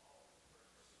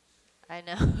 I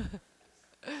know.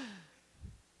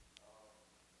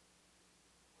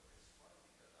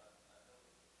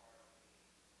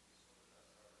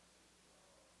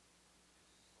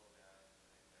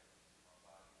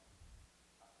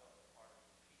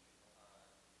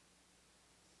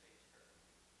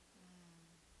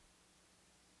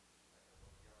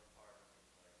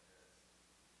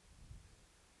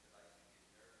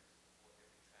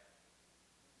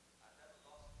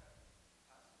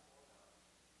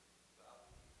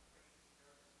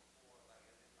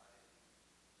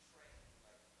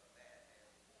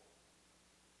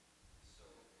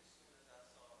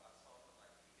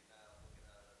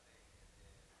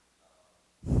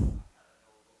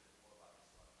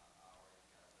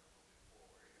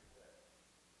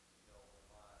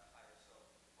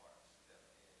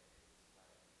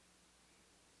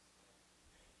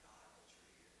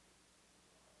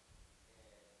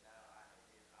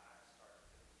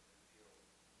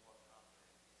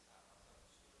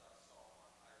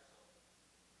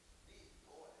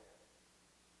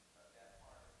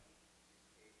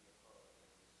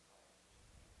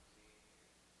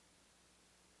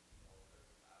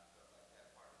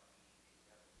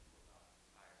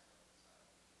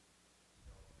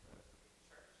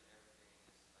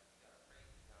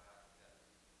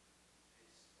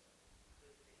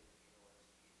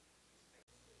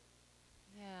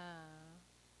 Yeah.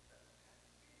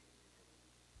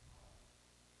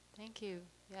 Thank you.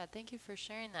 Yeah, thank you for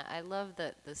sharing that. I love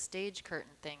the stage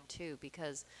curtain thing too,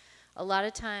 because a lot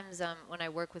of times when I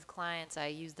work with clients, I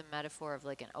use the metaphor of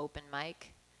like an open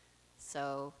mic.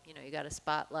 So, you know, you got a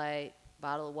spotlight,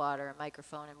 bottle of water, a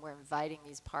microphone, and we're inviting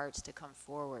these parts to come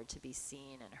forward to be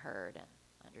seen and heard and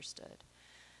understood.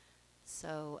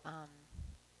 So,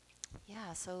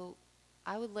 yeah, so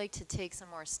I would like to take some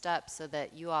more steps so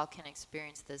that you all can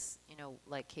experience this, you know,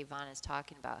 like Kayvon is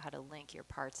talking about, how to link your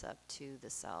parts up to the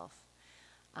self.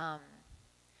 Um,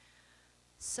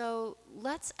 so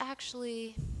let's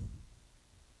actually,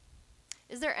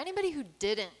 is there anybody who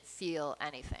didn't feel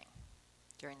anything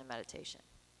during the meditation?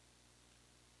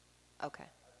 Okay.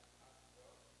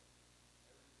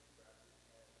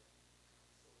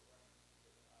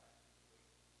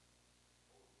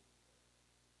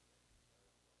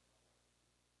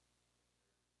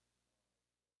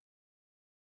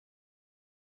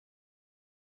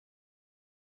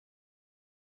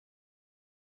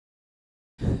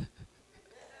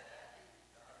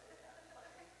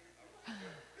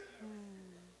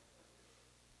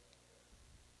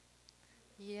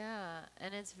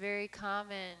 it's very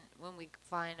common when we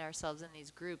find ourselves in these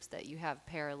groups that you have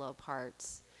parallel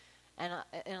parts. And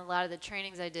in a lot of the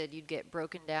trainings I did, you'd get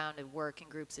broken down to work in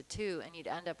groups of 2, and you'd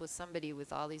end up with somebody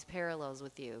with all these parallels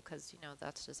with you, because, you know,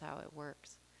 that's just how it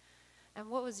works. And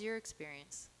what was your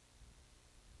experience?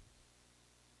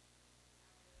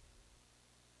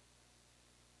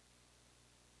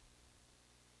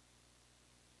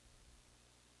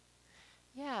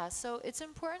 Yeah, so it's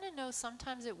important to know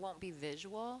sometimes it won't be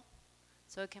visual.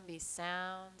 So it can be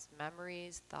sounds,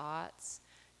 memories, thoughts.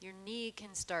 Your knee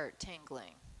can start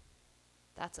tingling.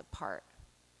 That's a part,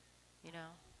 you know?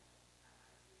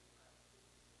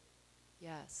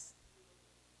 Yes.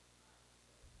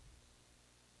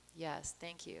 Yes,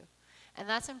 thank you. And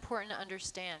that's important to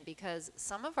understand because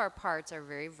some of our parts are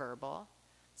very verbal.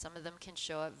 Some of them can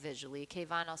show up visually.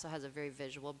 Kayvon also has a very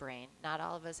visual brain. Not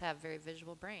all of us have very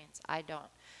visual brains. I don't.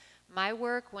 My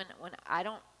work, when I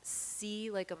don't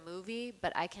see like a movie,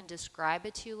 but I can describe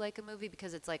it to you like a movie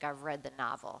because it's like I've read the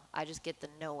novel. I just get the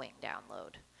knowing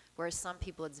download. Whereas some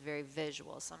people it's very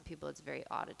visual. Some people it's very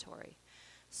auditory.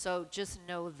 So just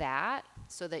know that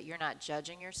so that you're not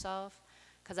judging yourself.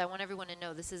 Because I want everyone to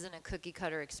know this isn't a cookie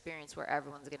cutter experience where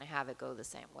everyone's going to have it go the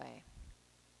same way.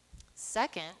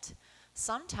 Second,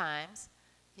 sometimes,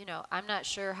 you know, I'm not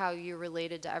sure how you're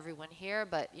related to everyone here,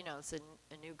 but, you know, it's a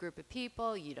new group of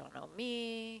people. You don't know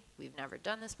me. We've never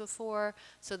done this before.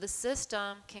 So the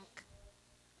system can,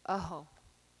 oh,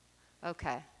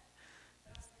 okay.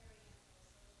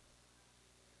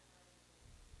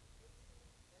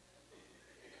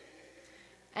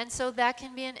 And so that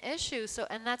can be an issue. So,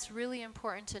 and that's really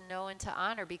important to know and to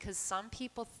honor because some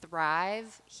people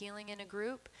thrive healing in a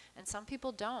group and some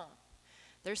people don't.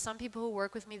 There's some people who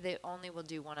work with me, they only will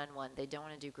do one-on-one. They don't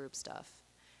want to do group stuff.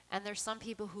 And there's some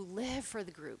people who live for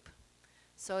the group.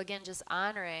 So again, just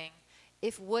honoring,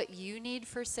 if what you need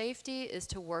for safety is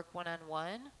to work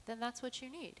one-on-one, then that's what you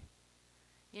need.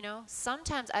 You know,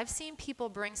 sometimes I've seen people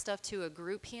bring stuff to a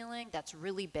group healing that's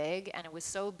really big, and it was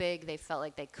so big they felt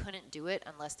like they couldn't do it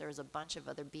unless there was a bunch of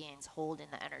other beings holding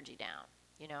the energy down,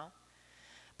 you know?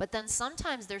 But then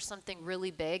sometimes there's something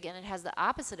really big, and it has the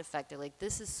opposite effect. They're like,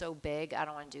 this is so big, I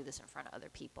don't want to do this in front of other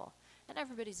people. And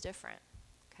everybody's different,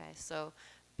 okay? So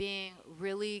being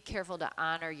really careful to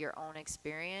honor your own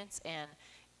experience, and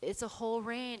it's a whole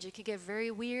range. It could get very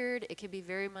weird, it could be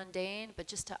very mundane, but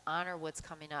just to honor what's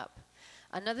coming up.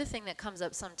 Another thing that comes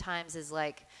up sometimes is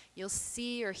like you'll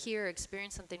see or hear or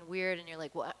experience something weird and you're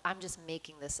like, well, I'm just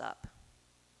making this up.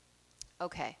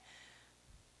 Okay,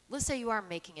 let's say you are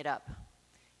making it up.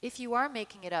 If you are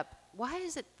making it up, why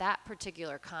is it that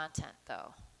particular content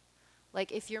though?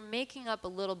 Like if you're making up a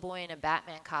little boy in a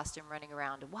Batman costume running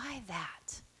around, why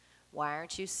that? Why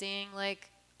aren't you seeing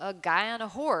like a guy on a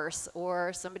horse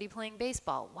or somebody playing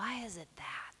baseball? Why is it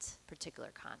that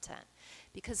particular content?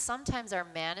 Because sometimes our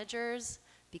managers,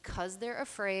 because they're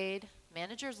afraid,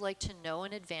 managers like to know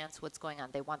in advance what's going on.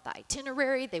 They want the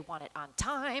itinerary, they want it on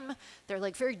time. They're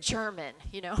like very German,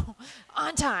 you know,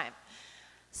 on time.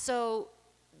 So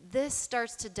this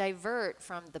starts to divert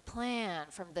from the plan,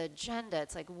 from the agenda.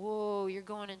 It's like, whoa, you're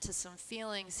going into some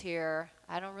feelings here.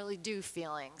 I don't really do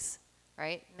feelings,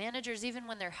 right? Managers, even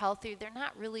when they're healthy, they're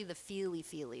not really the feely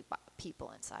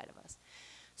people inside of us.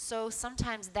 So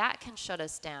sometimes that can shut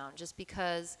us down just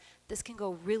because this can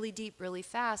go really deep, really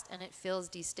fast, and it feels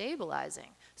destabilizing.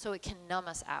 So it can numb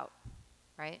us out,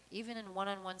 right? Even in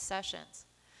one-on-one sessions.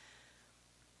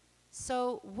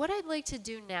 So what I'd like to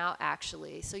do now,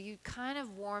 actually, so you kind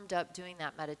of warmed up doing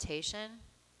that meditation,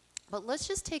 but let's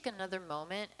just take another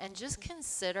moment and just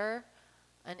consider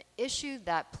an issue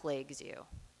that plagues you.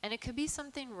 And it could be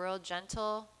something real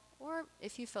gentle, or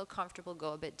if you feel comfortable,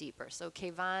 go a bit deeper. So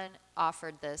Kayvon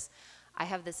offered this. I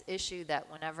have this issue that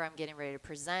whenever I'm getting ready to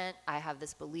present, I have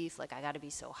this belief like I got to be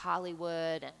so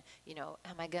Hollywood and, you know,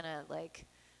 am I going to like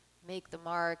make the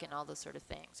mark and all those sort of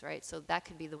things, right? So that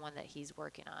could be the one that he's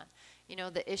working on. You know,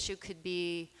 the issue could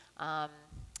be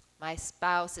my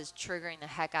spouse is triggering the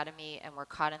heck out of me and we're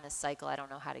caught in this cycle I don't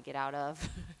know how to get out of.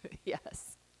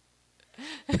 Yes.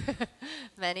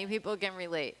 Many people can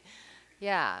relate.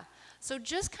 Yeah. So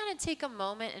just kind of take a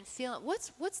moment and feel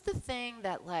what's the thing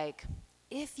that like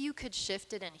if you could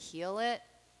shift it and heal it,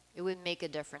 it would make a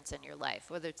difference in your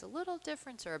life, whether it's a little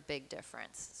difference or a big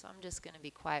difference. So I'm just going to be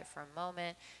quiet for a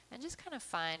moment and just kind of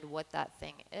find what that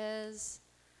thing is.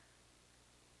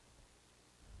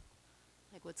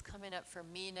 Like what's coming up for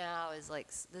me now is like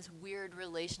this weird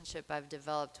relationship I've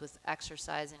developed with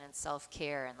exercising and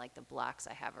self-care and like the blocks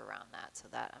I have around that, so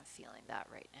that I'm feeling that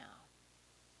right now.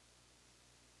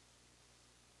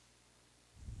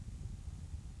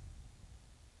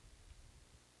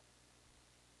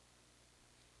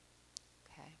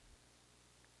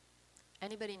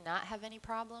 Anybody not have any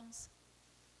problems?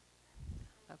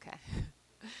 Okay.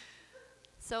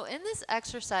 So in this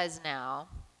exercise now,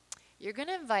 you're going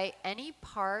to invite any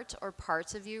part or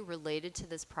parts of you related to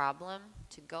this problem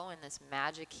to go in this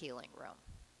magic healing room.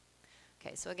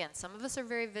 Okay, so again, some of us are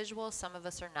very visual, some of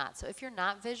us are not. So if you're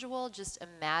not visual, just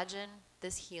imagine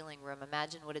this healing room.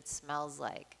 Imagine what it smells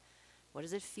like. What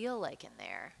does it feel like in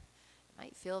there? It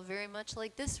might feel very much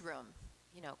like this room.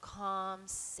 You know, calm,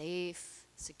 safe,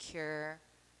 secure.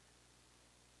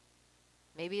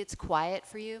 Maybe it's quiet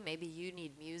for you. Maybe you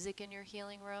need music in your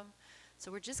healing room. So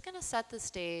we're just going to set the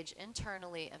stage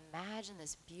internally. Imagine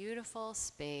this beautiful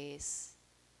space,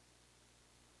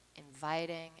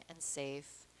 inviting and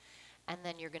safe. And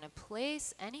then you're going to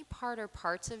place any part or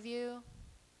parts of you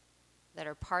that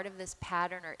are part of this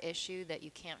pattern or issue that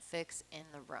you can't fix in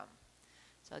the room.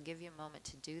 So I'll give you a moment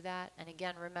to do that. And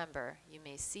again, remember, you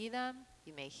may see them,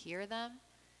 you may hear them,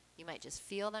 you might just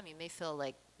feel them. You may feel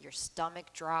like your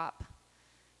stomach drop.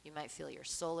 You might feel your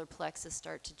solar plexus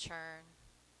start to churn.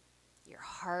 Your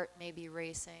heart may be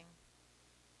racing.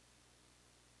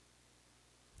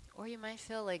 Or you might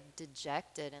feel like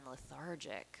dejected and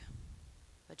lethargic.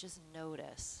 But just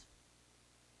notice.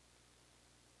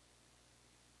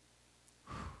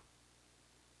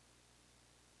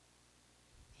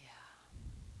 Yeah.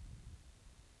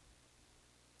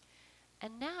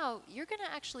 And now you're going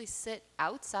to actually sit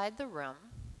outside the room.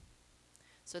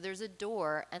 So there's a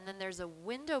door, and then there's a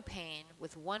window pane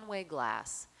with one-way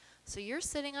glass. So you're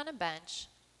sitting on a bench,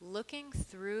 looking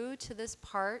through to this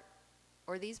part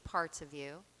or these parts of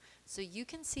you, so you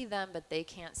can see them, but they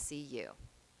can't see you.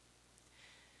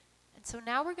 And so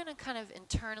now we're going to kind of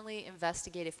internally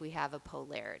investigate if we have a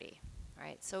polarity.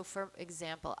 Right? So for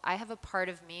example, I have a part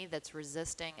of me that's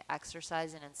resisting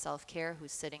exercise and self-care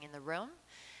who's sitting in the room.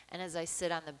 And as I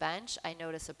sit on the bench, I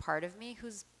notice a part of me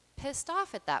who's pissed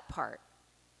off at that part.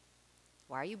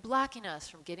 Why are you blocking us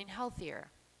from getting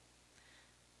healthier?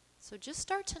 So just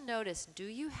start to notice, do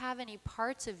you have any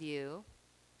parts of you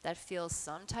that feel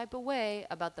some type of way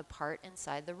about the part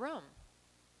inside the room?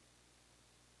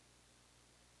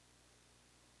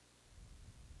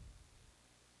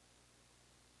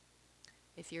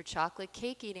 If your chocolate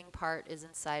cake eating part is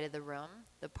inside of the room,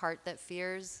 the part that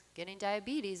fears getting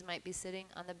diabetes might be sitting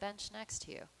on the bench next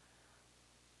to you.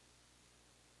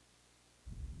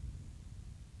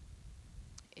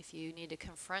 If you need to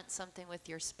confront something with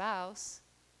your spouse,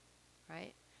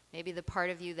 right? Maybe the part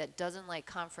of you that doesn't like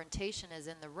confrontation is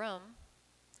in the room,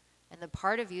 and the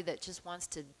part of you that just wants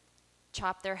to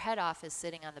chop their head off is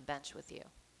sitting on the bench with you,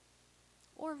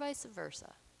 or vice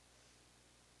versa.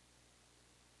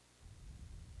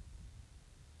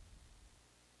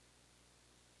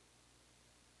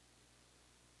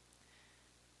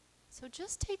 So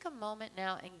just take a moment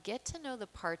now and get to know the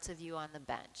parts of you on the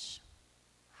bench.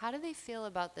 How do they feel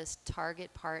about this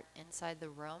target part inside the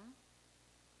room?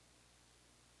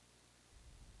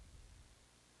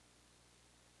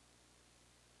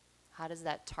 How does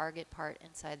that target part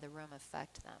inside the room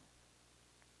affect them?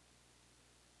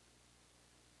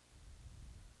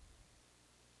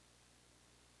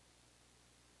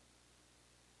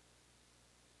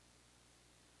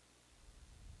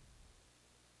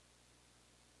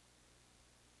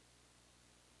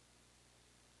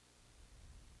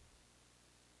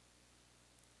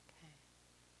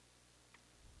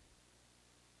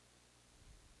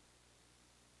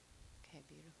 Okay,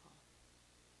 beautiful.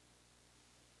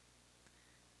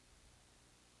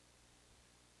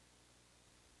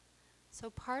 So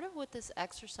part of what this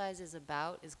exercise is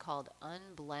about is called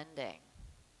unblending.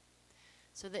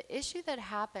 So the issue that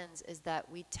happens is that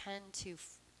we tend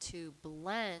to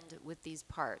blend with these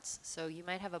parts. So you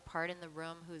might have a part in the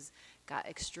room who's got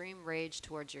extreme rage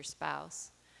towards your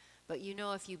spouse, but you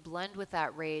know if you blend with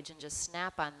that rage and just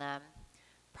snap on them,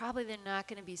 probably they're not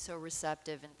going to be so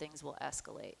receptive and things will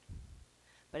escalate.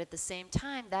 But at the same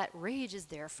time, that rage is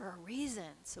there for a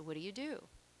reason. So what do?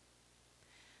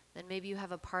 Then maybe you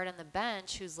have a part on the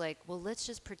bench who's like, well, let's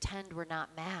just pretend we're not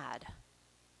mad.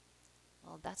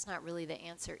 Well, that's not really the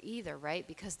answer either, right?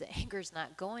 Because the anger's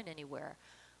not going anywhere.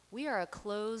 We are a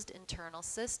closed internal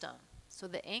system. So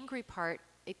the angry part,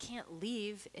 it can't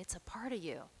leave. It's a part of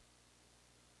you.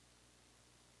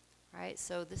 Right?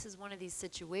 So this is one of these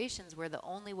situations where the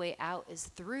only way out is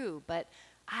through, but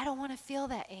I don't want to feel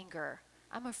that anger.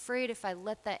 I'm afraid if I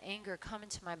let that anger come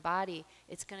into my body,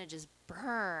 it's going to just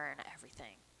burn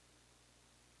everything.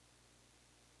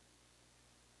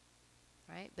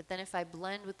 Right? But then if I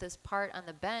blend with this part on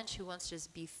the bench who wants to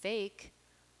just be fake,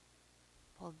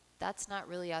 well, that's not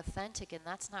really authentic, and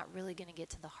that's not really going to get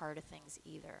to the heart of things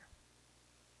either.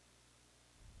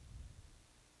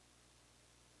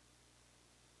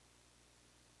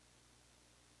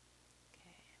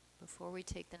 before we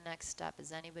take the next step?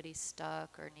 Is anybody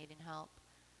stuck or needing help?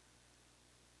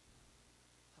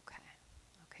 Okay.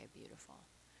 Okay, beautiful.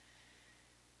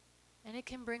 And it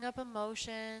can bring up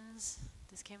emotions.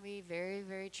 This can be very,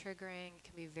 very triggering. It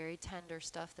can be very tender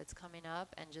stuff that's coming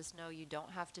up. And just know you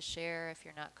don't have to share if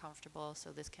you're not comfortable.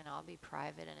 So this can all be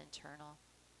private and internal.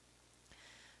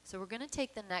 So we're going to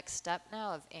take the next step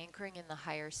now of anchoring in the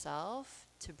higher self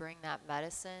to bring that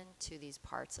medicine to these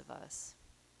parts of us.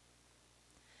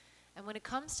 And when it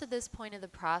comes to this point of the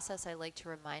process, I like to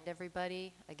remind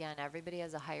everybody, again, everybody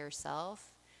has a higher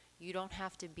self. You don't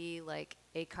have to be like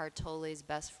Eckhart Tolle's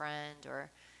best friend or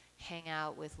hang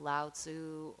out with Lao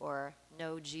Tzu or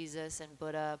know Jesus and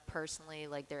Buddha personally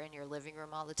like they're in your living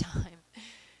room all the time.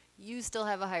 You still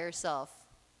have a higher self,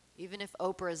 even if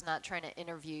Oprah is not trying to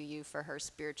interview you for her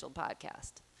spiritual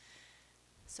podcast.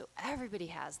 So everybody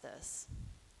has this.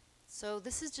 So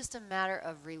this is just a matter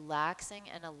of relaxing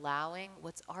and allowing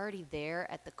what's already there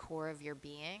at the core of your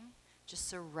being, just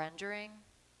surrendering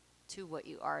to what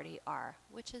you already are,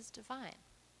 which is divine.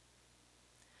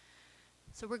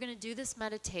 So we're going to do this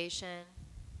meditation.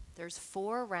 There's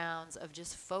 4 rounds of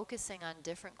just focusing on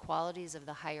different qualities of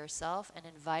the higher self and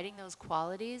inviting those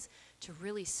qualities to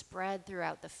really spread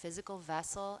throughout the physical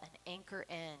vessel and anchor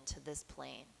into this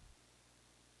plane.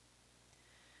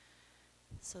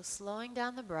 So slowing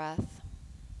down the breath.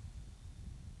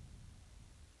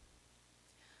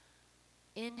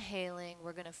 Inhaling,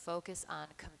 we're going to focus on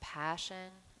compassion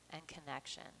and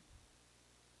connection.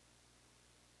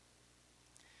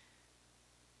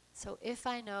 So if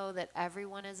I know that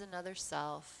everyone is another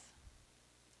self,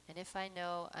 and if I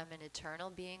know I'm an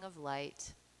eternal being of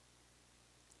light,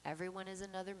 everyone is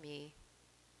another me,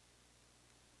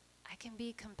 I can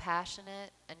be compassionate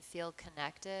and feel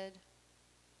connected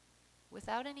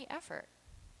without any effort.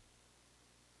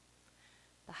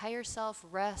 The higher self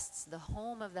rests, the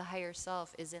home of the higher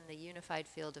self is in the unified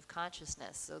field of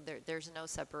consciousness, so there's no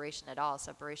separation at all.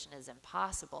 Separation is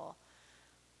impossible.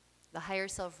 The higher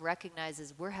self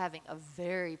recognizes we're having a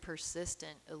very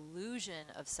persistent illusion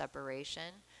of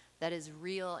separation that is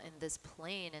real in this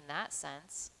plane in that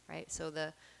sense, right? So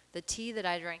the tea that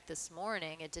I drank this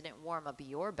morning, it didn't warm up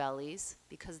your bellies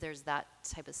because there's that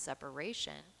type of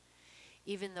separation.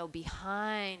 Even though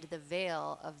behind the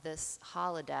veil of this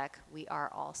holodeck, we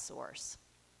are all source.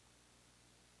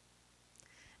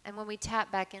 And when we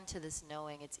tap back into this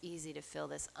knowing, it's easy to feel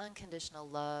this unconditional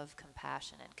love,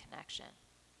 compassion, and connection.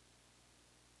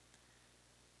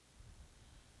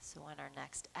 So on our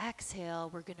next exhale,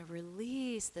 we're going to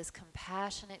release this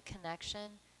compassionate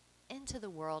connection into the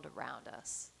world around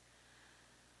us.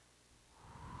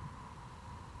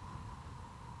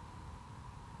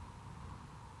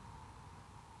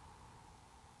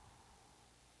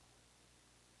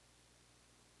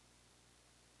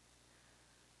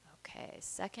 Okay,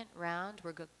 second round,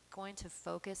 we're going to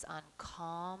focus on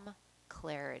calm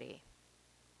clarity.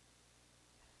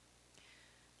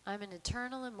 I'm an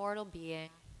eternal, immortal being.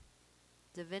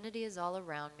 Divinity is all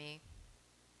around me.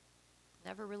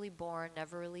 Never really born,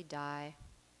 never really die.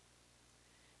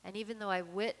 And even though I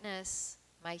witness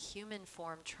my human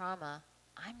form trauma,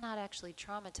 I'm not actually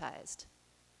traumatized.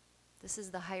 This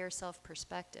is the higher self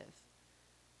perspective.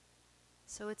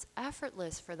 So it's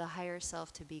effortless for the higher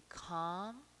self to be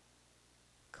calm,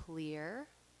 clear,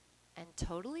 and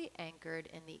totally anchored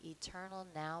in the eternal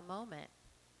now moment.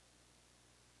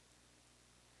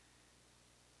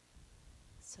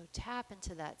 So tap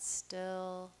into that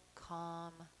still,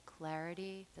 calm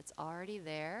clarity that's already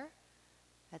there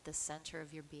at the center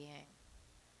of your being.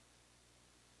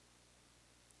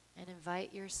 And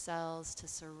invite your cells to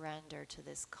surrender to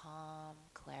this calm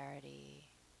clarity.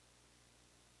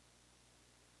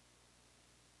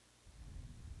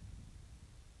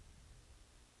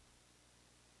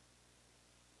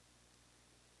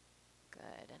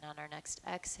 Good. And on our next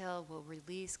exhale, we'll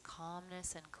release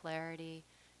calmness and clarity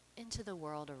into the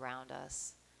world around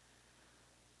us.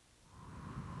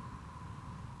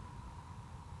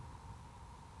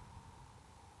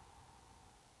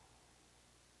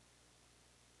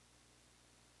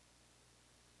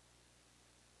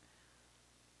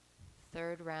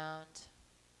 Third round,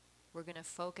 we're going to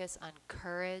focus on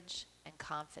courage and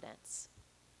confidence.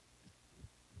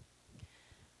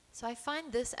 So I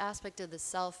find this aspect of the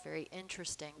self very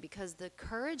interesting because the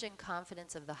courage and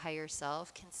confidence of the higher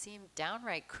self can seem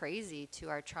downright crazy to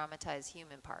our traumatized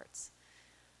human parts.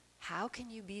 How can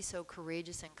you be so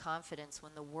courageous and confident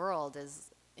when the world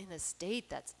is in the state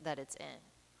that it's in?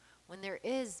 When there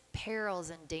is perils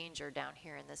and danger down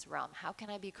here in this realm, how can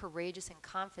I be courageous and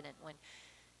confident when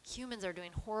humans are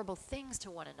doing horrible things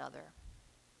to one another?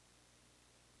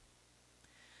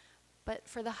 But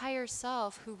for the higher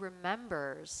self who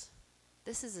remembers,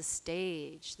 this is a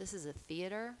stage, this is a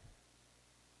theater,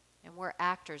 and we're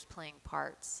actors playing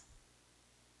parts.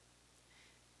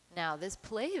 Now, this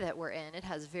play that we're in, it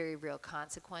has very real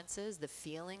consequences. The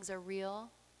feelings are real.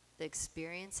 The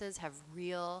experiences have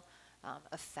real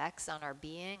effects on our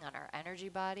being, on our energy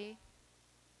body.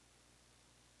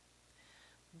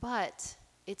 But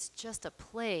it's just a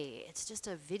play. It's just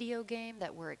a video game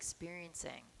that we're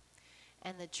experiencing.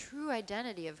 And the true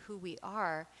identity of who we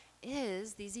are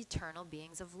is these eternal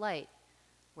beings of light.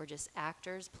 We're just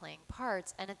actors playing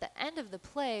parts. And at the end of the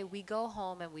play, we go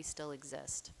home and we still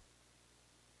exist.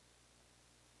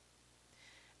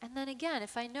 And then again,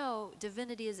 if I know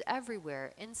divinity is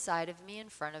everywhere, inside of me, in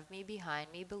front of me,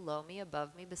 behind me, below me,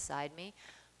 above me, beside me,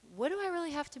 what do I really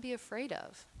have to be afraid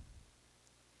of?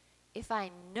 If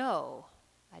I know,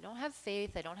 I don't have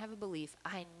faith, I don't have a belief,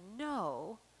 I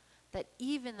know that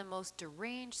even the most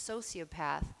deranged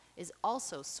sociopath is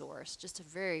also source, just a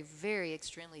very, very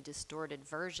extremely distorted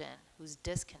version who's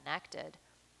disconnected.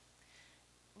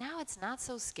 Now it's not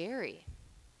so scary.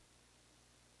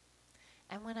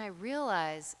 And when I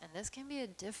realize, and this can be a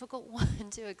difficult one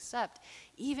to accept,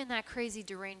 even that crazy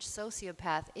deranged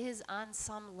sociopath is on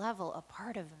some level a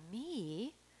part of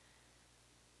me,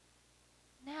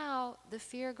 now the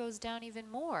fear goes down even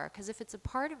more. Because if it's a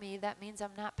part of me, that means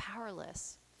I'm not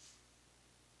powerless.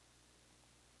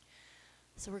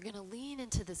 So we're going to lean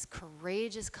into this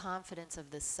courageous confidence of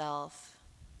the self.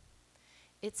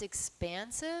 It's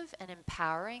expansive and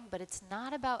empowering, but it's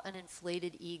not about an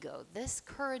inflated ego. This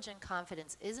courage and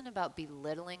confidence isn't about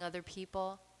belittling other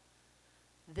people.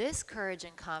 This courage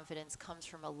and confidence comes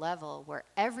from a level where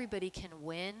everybody can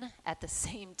win at the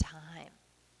same time.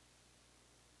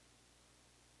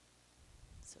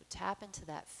 So tap into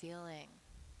that feeling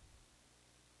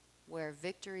where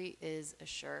victory is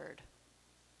assured.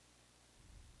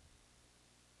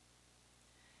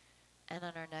 And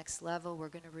on our next level, we're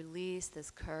going to release this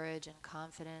courage and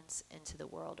confidence into the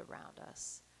world around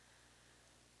us.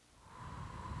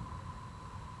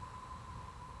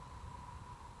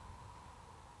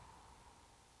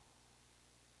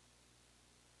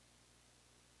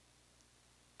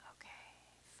 Okay,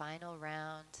 final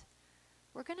round.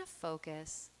 We're going to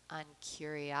focus on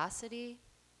curiosity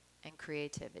and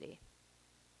creativity.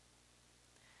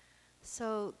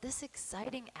 So this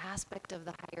exciting aspect of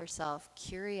the higher self,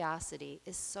 curiosity,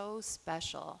 is so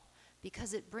special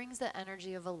because it brings the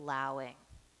energy of allowing.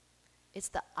 It's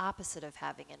the opposite of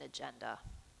having an agenda.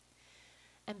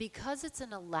 And because it's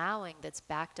an allowing that's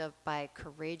backed up by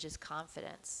courageous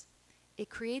confidence, it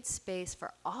creates space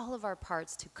for all of our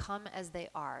parts to come as they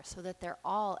are so that they're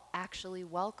all actually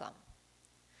welcome.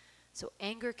 So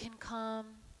anger can come,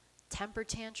 temper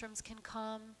tantrums can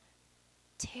come,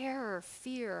 terror,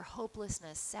 fear,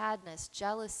 hopelessness, sadness,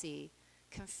 jealousy,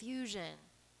 confusion,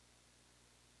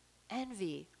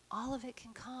 envy, all of it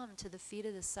can come to the feet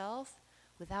of the self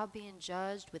without being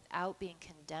judged, without being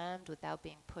condemned, without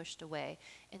being pushed away.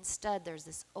 Instead, there's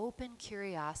this open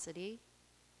curiosity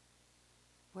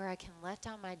where I can let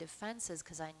down my defenses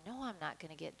because I know I'm not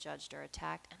going to get judged or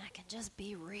attacked, and I can just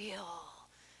be real.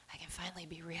 I can finally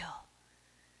be real.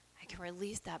 I can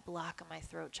release that block in my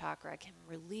throat chakra. I can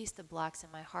release the blocks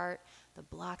in my heart, the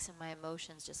blocks in my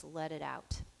emotions, just let it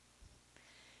out.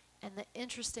 And the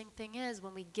interesting thing is,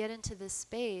 when we get into this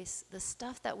space, the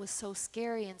stuff that was so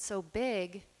scary and so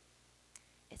big,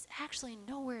 it's actually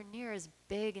nowhere near as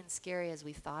big and scary as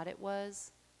we thought it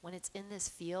was when it's in this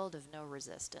field of no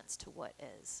resistance to what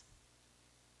is.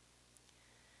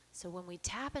 So when we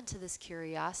tap into this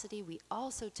curiosity, we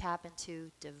also tap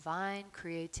into divine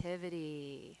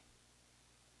creativity.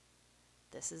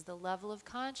 This is the level of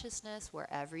consciousness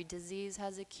where every disease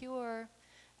has a cure.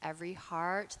 Every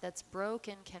heart that's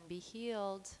broken can be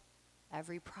healed.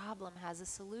 Every problem has a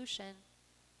solution.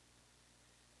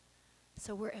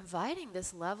 So we're inviting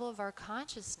this level of our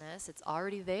consciousness. It's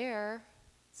already there.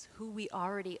 It's who we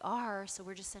already are. So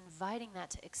we're just inviting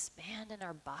that to expand in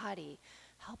our body,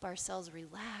 help ourselves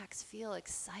relax, feel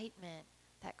excitement,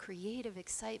 that creative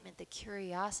excitement, the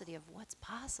curiosity of what's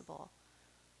possible.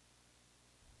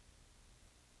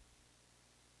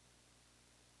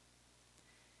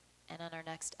 And on our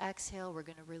next exhale, we're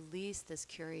going to release this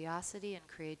curiosity and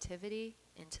creativity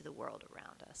into the world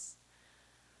around us.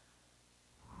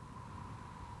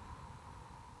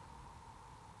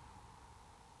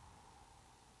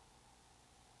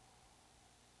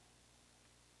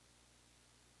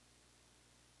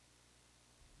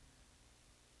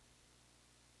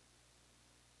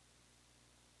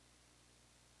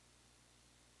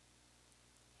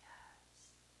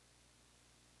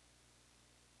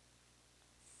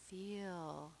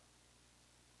 Feel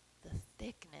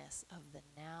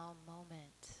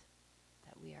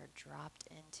dropped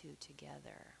into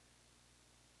together.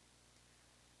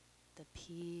 The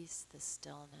peace, the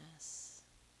stillness,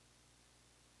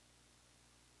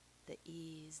 the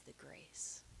ease, the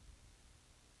grace.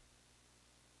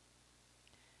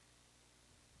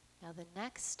 Now the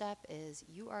next step is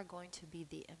you are going to be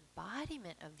the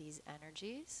embodiment of these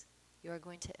energies. You are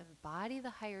going to embody the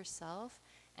higher self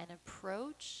and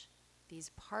approach these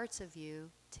parts of you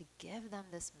to give them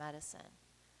this medicine.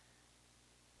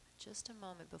 Just a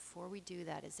moment before we do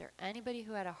that, is there anybody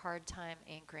who had a hard time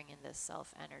anchoring in this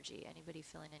self energy? Anybody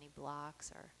feeling any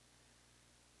blocks or?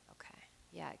 Okay.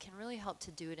 Yeah, it can really help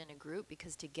to do it in a group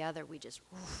because together we just,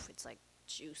 it's like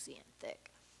juicy and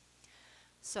thick.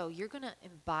 So you're going to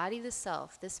embody the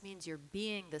self. This means you're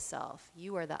being the self.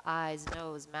 You are the eyes,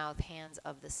 nose, mouth, hands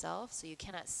of the self. So you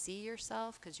cannot see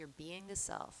yourself because you're being the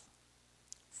self.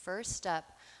 First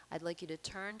step, I'd like you to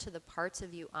turn to the parts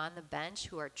of you on the bench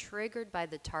who are triggered by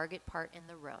the target part in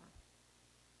the room.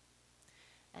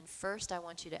 And first I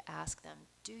want you to ask them,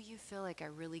 do you feel like I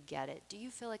really get it? Do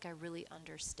you feel like I really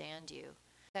understand you?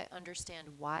 I understand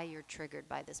why you're triggered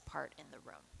by this part in the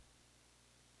room.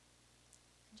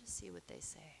 And just see what they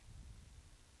say.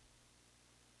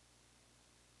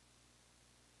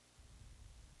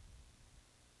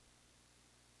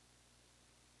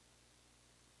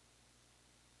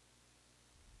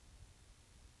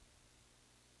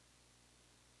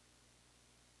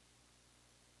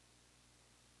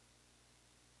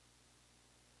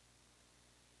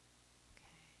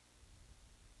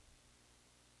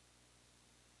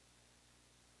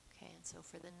 Okay, and so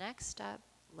for the next step,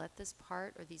 let this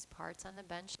part or these parts on the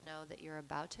bench know that you're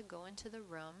about to go into the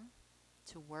room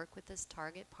to work with this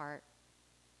target part.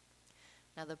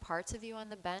 Now the parts of you on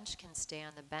the bench can stay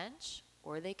on the bench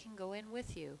or they can go in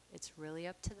with you. It's really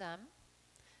up to them,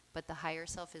 but the higher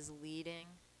self is leading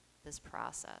this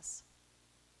process.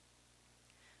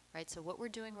 Right, so what we're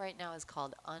doing right now is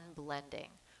called unblending.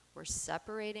 We're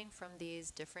separating from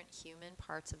these different human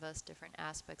parts of us, different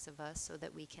aspects of us, so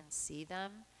that we can see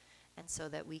them and so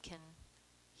that we can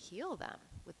heal them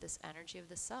with this energy of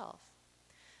the self.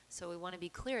 So we want to be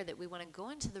clear that we want to go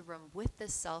into the room with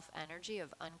this self energy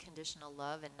of unconditional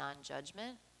love and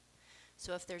non-judgment.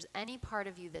 So if there's any part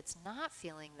of you that's not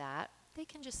feeling that, they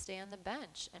can just stay on the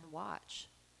bench and watch.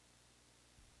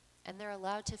 And they're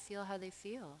allowed to feel how they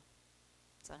feel.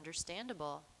 It's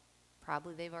understandable.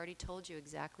 Probably they've already told you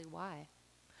exactly why.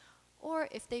 Or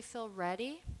if they feel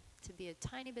ready to be a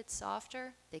tiny bit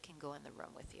softer, they can go in the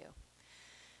room with you.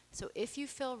 So if you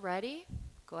feel ready,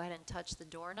 go ahead and touch the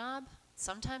doorknob.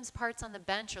 Sometimes parts on the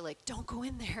bench are like, don't go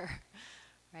in there,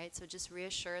 right? So just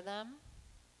reassure them.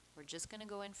 We're just going to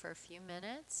go in for a few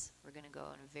minutes. We're going to go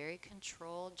in a very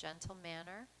controlled, gentle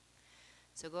manner.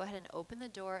 So go ahead and open the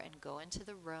door and go into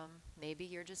the room. Maybe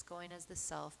you're just going as the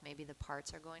self. Maybe the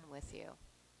parts are going with you.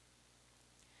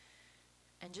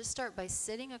 And just start by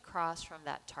sitting across from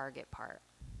that target part.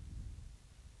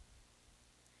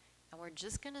 And we're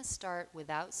just going to start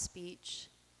without speech.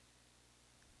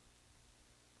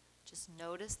 Just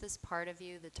notice this part of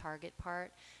you, the target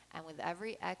part, and with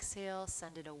every exhale,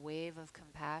 send it a wave of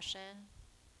compassion.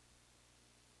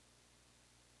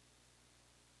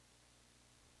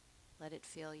 Let it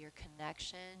feel your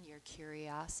connection, your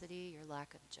curiosity, your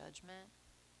lack of judgment.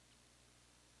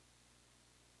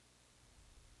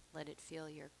 Let it feel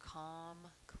your calm,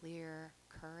 clear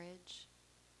courage.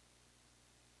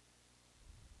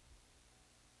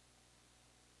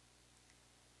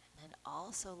 And then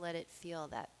also let it feel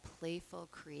that playful,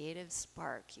 creative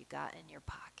spark you got in your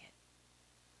pocket.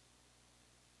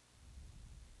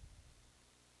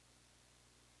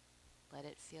 Let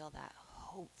it feel that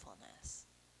hopefulness.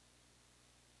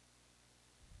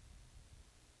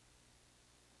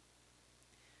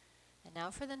 And now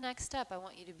for the next step, I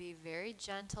want you to be very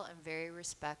gentle and very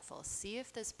respectful. See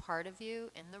if this part of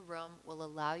you in the room will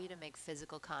allow you to make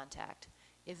physical contact.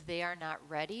 If they are not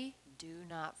ready, do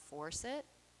not force it.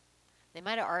 They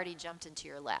might have already jumped into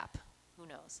your lap. Who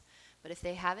knows? But if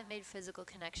they haven't made physical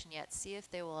connection yet, see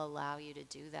if they will allow you to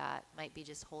do that. Might be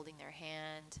just holding their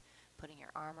hand, putting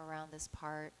your arm around this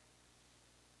part,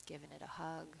 giving it a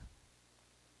hug.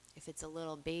 If it's a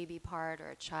little baby part or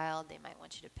a child, they might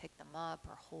want you to pick them up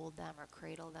or hold them or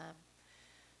cradle them.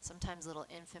 Sometimes little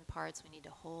infant parts, we need to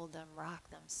hold them, rock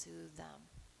them, soothe them.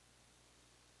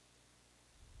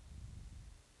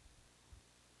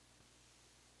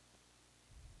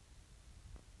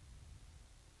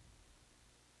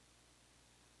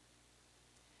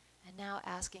 And now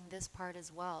asking this part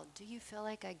as well. Do you feel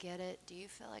like I get it? Do you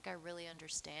feel like I really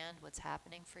understand what's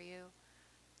happening for you?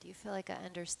 Do you feel like I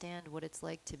understand what it's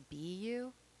like to be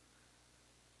you?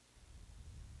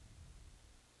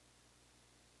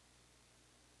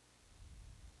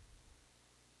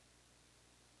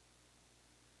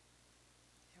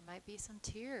 might be some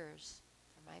tears.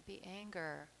 There might be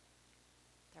anger.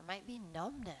 There might be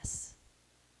numbness.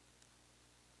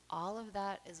 All of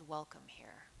that is welcome here.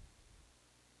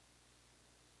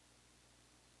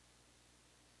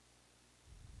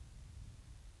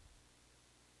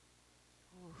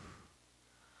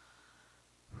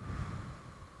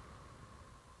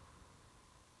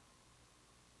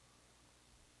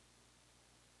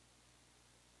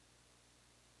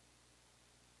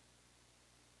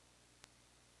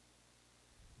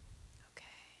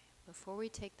 Before we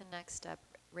take the next step,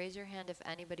 raise your hand if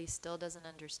anybody still doesn't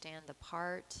understand the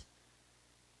part.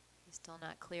 You're still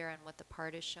not clear on what the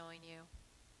part is showing you.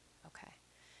 Okay.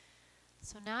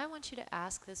 So now I want you to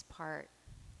ask this part,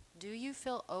 do you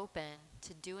feel open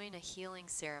to doing a healing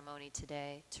ceremony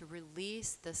today to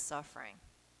release this suffering,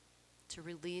 to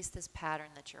release this pattern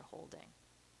that you're holding?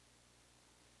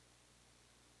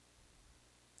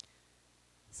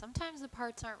 Sometimes the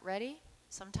parts aren't ready.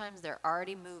 Sometimes they're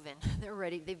already moving. They're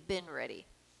ready. They've been ready.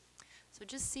 So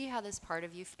just see how this part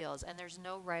of you feels. And there's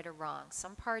no right or wrong.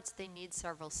 Some parts, they need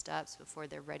several steps before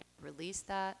they're ready to release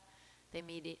that. They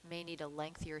may need a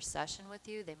lengthier session with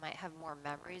you. They might have more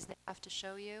memories they have to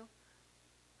show you.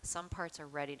 Some parts are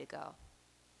ready to go.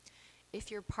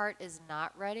 If your part is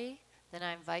not ready, then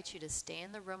I invite you to stay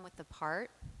in the room with the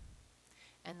part.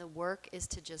 And the work is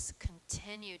to just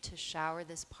continue to shower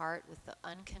this part with the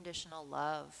unconditional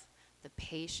love, the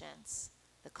patience,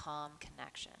 the calm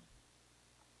connection.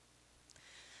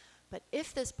 But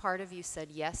if this part of you said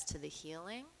yes to the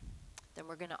healing, then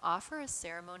we're going to offer a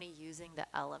ceremony using the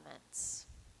elements.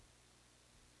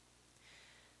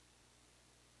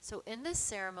 So in this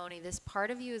ceremony, this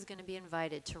part of you is going to be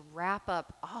invited to wrap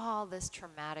up all this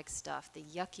traumatic stuff, the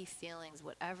yucky feelings,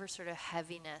 whatever sort of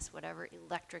heaviness, whatever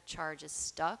electric charge is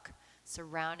stuck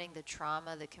surrounding the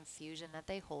trauma, the confusion that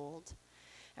they hold.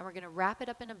 And we're going to wrap it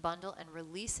up in a bundle and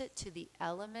release it to the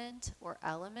element or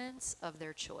elements of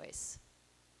their choice.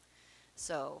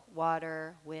 So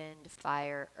water, wind,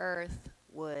 fire, earth,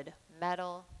 wood,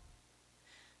 metal.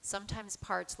 Sometimes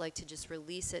parts like to just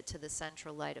release it to the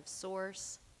central light of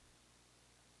source.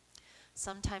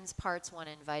 Sometimes parts want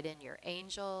to invite in your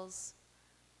angels,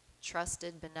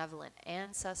 trusted benevolent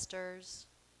ancestors,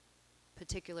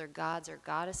 particular gods or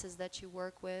goddesses that you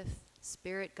work with,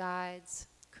 spirit guides,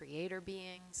 creator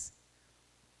beings,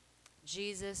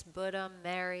 Jesus, Buddha,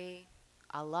 Mary,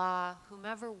 Allah,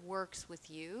 whomever works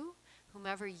with you,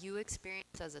 whomever you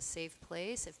experience as a safe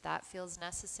place. If that feels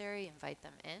necessary, invite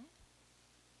them in.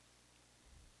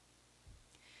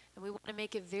 And we want to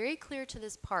make it very clear to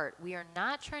this part, we are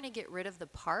not trying to get rid of the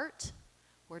part,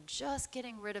 we're just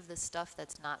getting rid of the stuff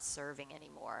that's not serving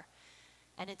anymore.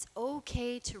 And it's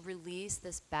okay to release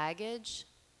this baggage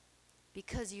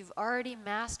because you've already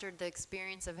mastered the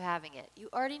experience of having it. You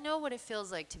already know what it feels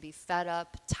like to be fed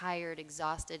up, tired,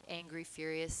 exhausted, angry,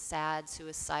 furious, sad,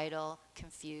 suicidal,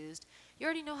 confused. You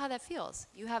already know how that feels.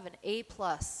 You have an A+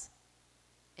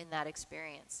 in that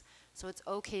experience. So it's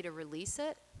okay to release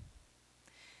it.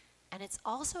 And it's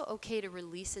also okay to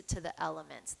release it to the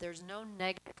elements. There's no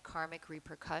negative karmic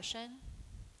repercussion.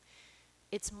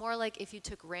 It's more like if you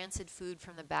took rancid food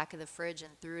from the back of the fridge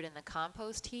and threw it in the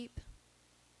compost heap.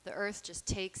 The earth just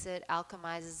takes it,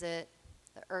 alchemizes it,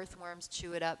 the earthworms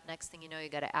chew it up. Next thing you know, you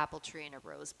got an apple tree and a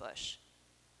rose bush.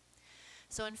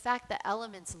 So in fact, the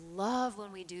elements love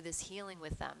when we do this healing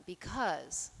with them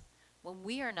because when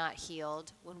we are not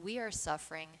healed, when we are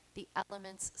suffering, the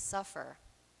elements suffer.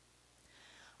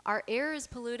 Our air is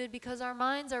polluted because our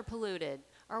minds are polluted.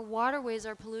 Our waterways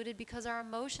are polluted because our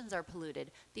emotions are polluted.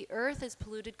 The earth is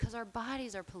polluted because our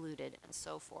bodies are polluted, and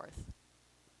so forth.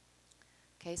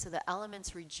 Okay, so the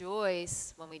elements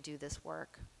rejoice when we do this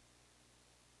work.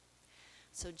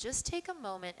 So just take a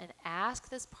moment and ask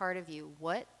this part of you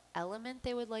what element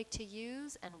they would like to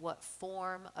use and what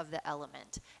form of the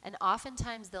element. And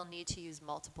oftentimes they'll need to use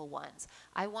multiple ones.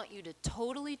 I want you to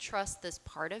totally trust this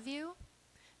part of you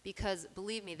because,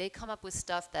 believe me, they come up with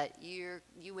stuff that you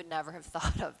would never have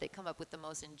thought of. They come up with the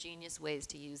most ingenious ways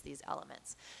to use these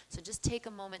elements. So just take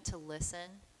a moment to listen.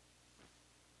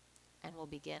 And we'll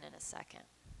begin in a second.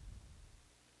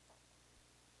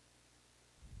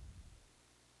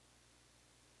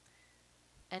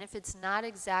 And if it's not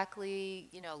exactly,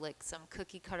 like some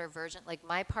cookie cutter version, like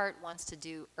my part wants to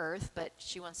do earth, but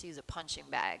she wants to use a punching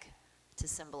bag to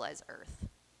symbolize earth.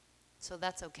 So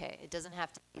that's okay. It doesn't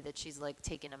have to be that she's like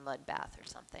taking a mud bath or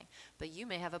something. But you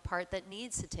may have a part that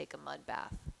needs to take a mud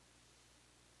bath.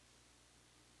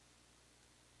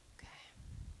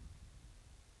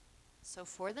 So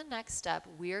for the next step,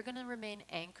 we are going to remain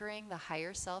anchoring the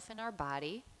higher self in our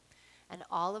body. And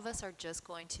all of us are just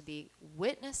going to be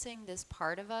witnessing this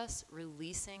part of us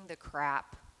releasing the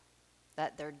crap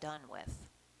that they're done with.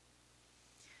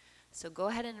 So go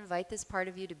ahead and invite this part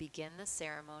of you to begin the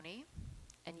ceremony.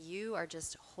 And you are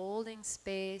just holding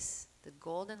space, the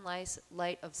golden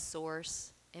light of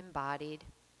Source embodied,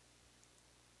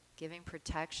 giving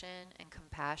protection and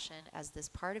compassion as this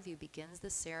part of you begins the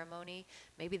ceremony.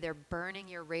 Maybe they're burning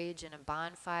your rage in a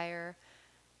bonfire.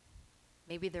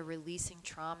 Maybe they're releasing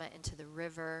trauma into the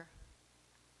river.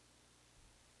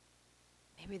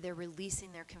 Maybe they're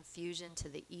releasing their confusion to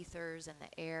the ethers and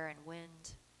the air and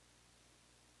wind.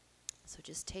 So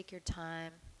just take your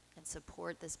time and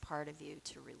support this part of you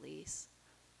to release.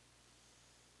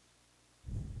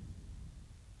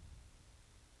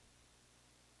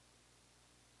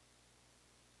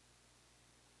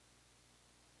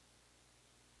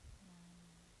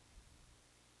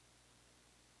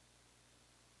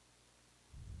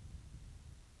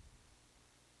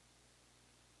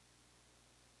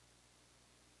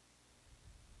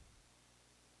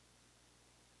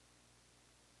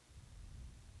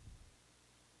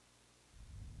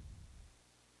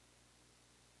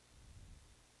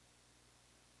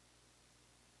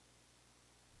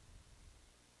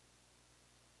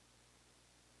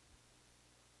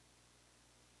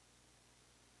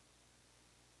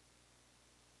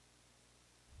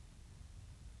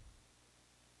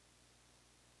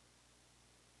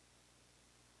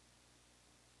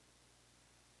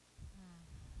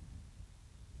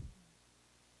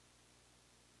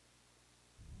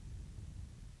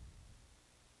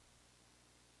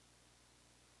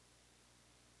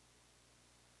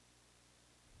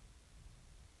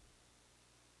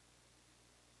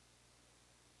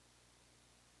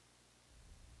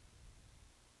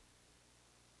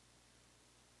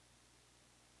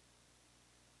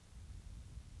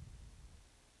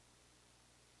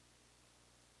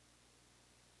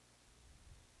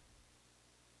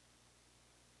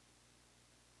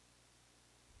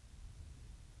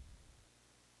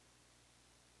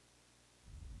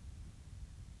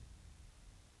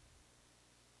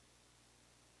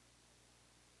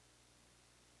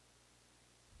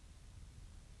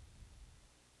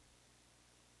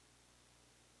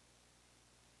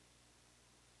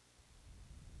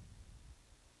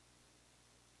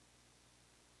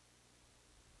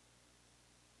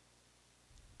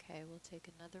 Okay, we'll take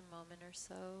another moment or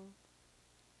so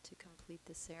to complete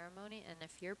the ceremony. And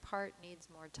if your part needs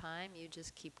more time, you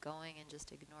just keep going and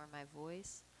just ignore my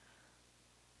voice.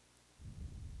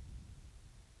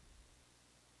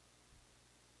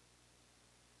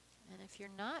 And if you're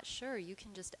not sure, you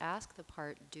can just ask the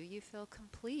part, do you feel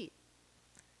complete?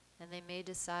 And they may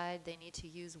decide they need to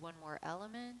use one more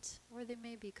element, or they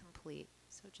may be complete.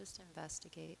 So just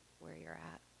investigate where you're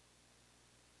at.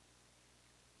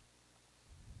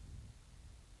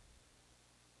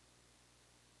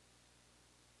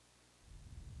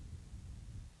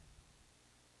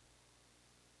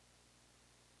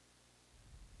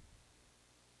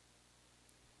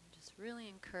 Really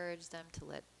encourage them to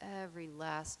let every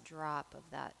last drop of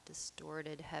that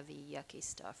distorted, heavy, yucky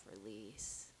stuff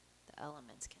release. The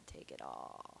elements can take it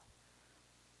all.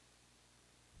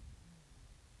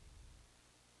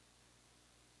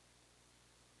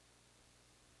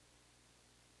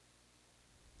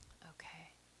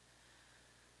 Okay.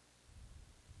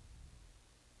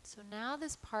 So now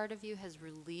this part of you has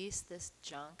released this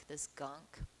junk, this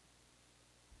gunk.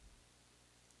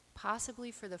 Possibly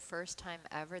for the first time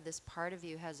ever, this part of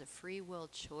you has a free will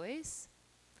choice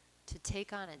to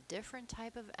take on a different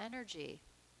type of energy.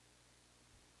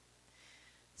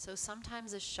 So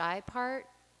sometimes a shy part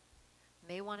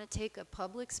may want to take a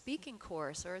public speaking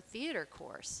course or a theater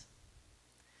course.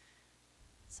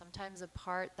 Sometimes a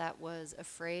part that was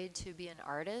afraid to be an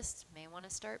artist may want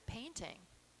to start painting.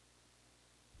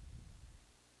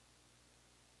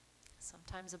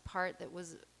 Sometimes a part that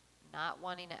was not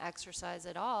wanting to exercise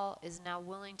at all is now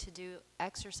willing to do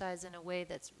exercise in a way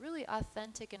that's really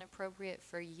authentic and appropriate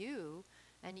for you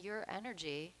and your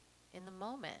energy in the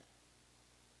moment.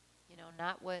 You know,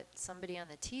 not what somebody on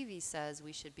the TV says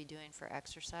we should be doing for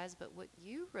exercise, but what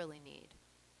you really need.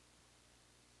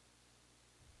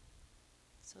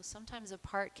 So sometimes a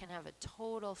part can have a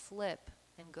total flip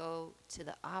and go to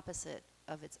the opposite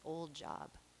of its old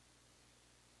job.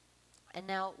 And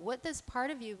now what this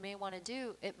part of you may want to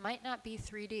do, it might not be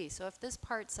 3D. So if this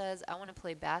part says, I want to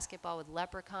play basketball with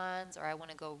leprechauns, or I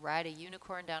want to go ride a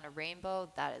unicorn down a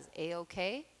rainbow, that is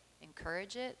A-okay.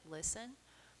 Encourage it, listen,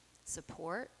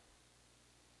 support.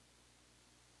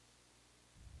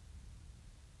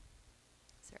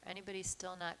 Is there anybody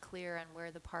still not clear on where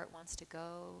the part wants to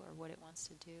go or what it wants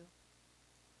to do?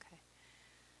 Okay.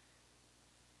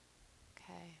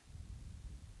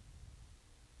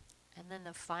 And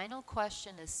then the final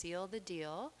question is seal the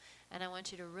deal. And I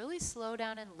want you to really slow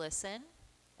down and listen.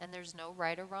 And there's no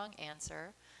right or wrong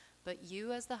answer. But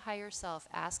you as the higher self,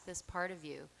 ask this part of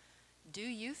you, do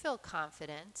you feel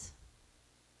confident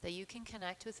that you can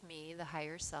connect with me, the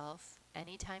higher self,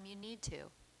 anytime you need to?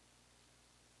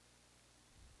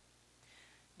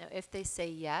 Now, if they say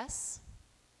yes,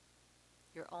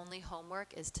 your only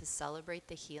homework is to celebrate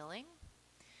the healing.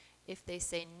 If they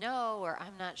say no, or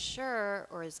I'm not sure,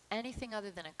 or is anything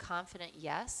other than a confident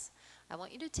yes, I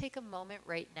want you to take a moment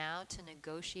right now to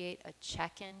negotiate a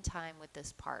check-in time with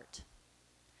this part.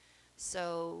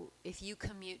 So if you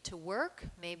commute to work,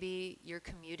 maybe your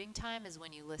commuting time is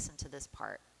when you listen to this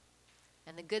part.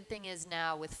 And the good thing is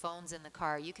now with phones in the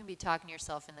car, you can be talking to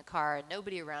yourself in the car and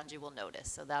nobody around you will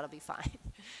notice, so that'll be fine.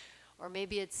 Or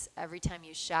maybe it's every time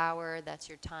you shower, that's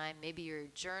your time. Maybe you're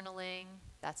journaling,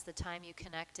 that's the time you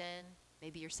connect in.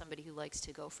 Maybe you're somebody who likes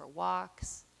to go for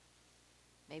walks.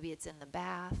 Maybe it's in the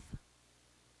bath.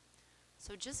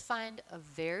 So just find a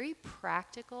very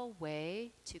practical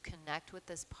way to connect with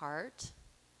this part.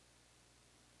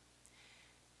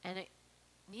 And it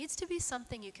needs to be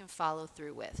something you can follow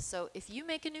through with. So if you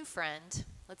make a new friend,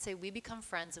 let's say we become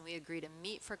friends and we agree to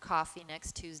meet for coffee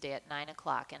next Tuesday at 9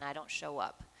 o'clock and I don't show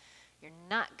up, you're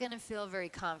not going to feel very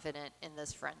confident in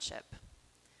this friendship,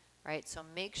 right? So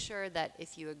make sure that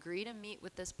if you agree to meet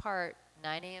with this part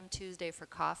 9 a.m. Tuesday for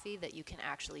coffee, that you can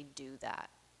actually do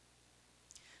that.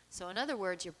 So in other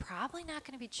words, you're probably not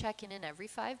going to be checking in every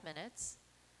 5 minutes,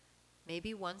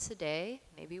 maybe once a day,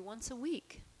 maybe once a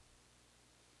week.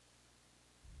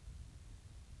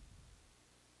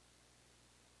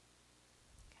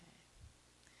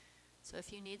 So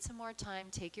if you need some more time,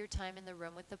 take your time in the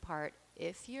room with the part.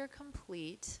 If you're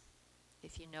complete,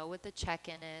 if you know what the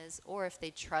check-in is, or if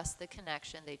they trust the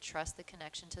connection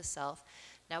to self,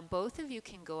 now both of you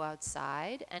can go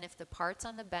outside, and if the parts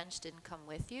on the bench didn't come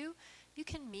with you, you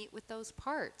can meet with those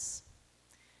parts.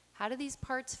 How do these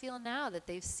parts feel now that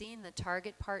they've seen the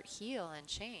target part heal and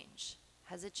change?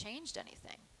 Has it changed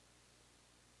anything?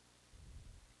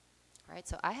 Right,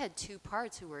 so I had two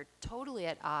parts who were totally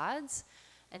at odds,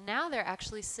 and now they're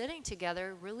actually sitting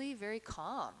together really very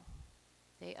calm.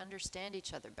 They understand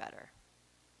each other better.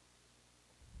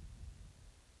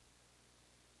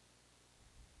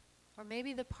 Or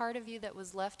maybe the part of you that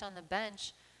was left on the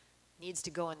bench needs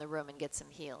to go in the room and get some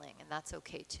healing, and that's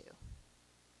okay too.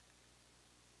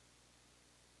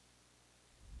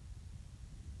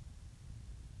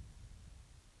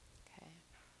 Okay.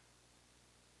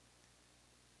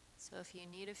 So if you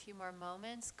need a few more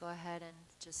moments, go ahead and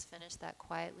just finish that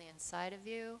quietly inside of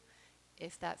you.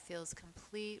 If that feels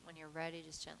complete, when you're ready,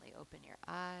 just gently open your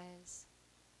eyes.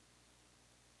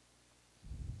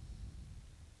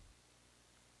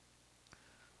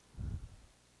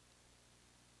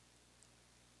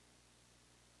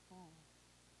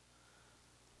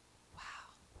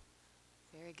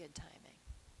 Very good timing.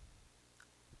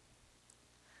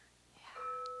 Yeah.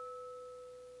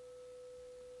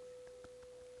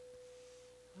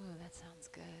 Ooh, that sounds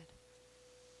good.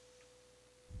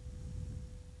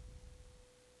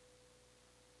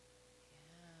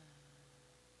 Yeah.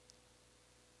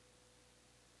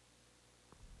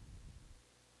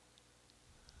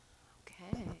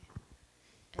 Okay.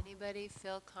 Anybody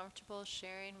feel comfortable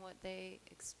sharing what they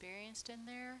experienced in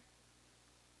there?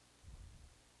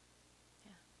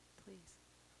 Yeah, please.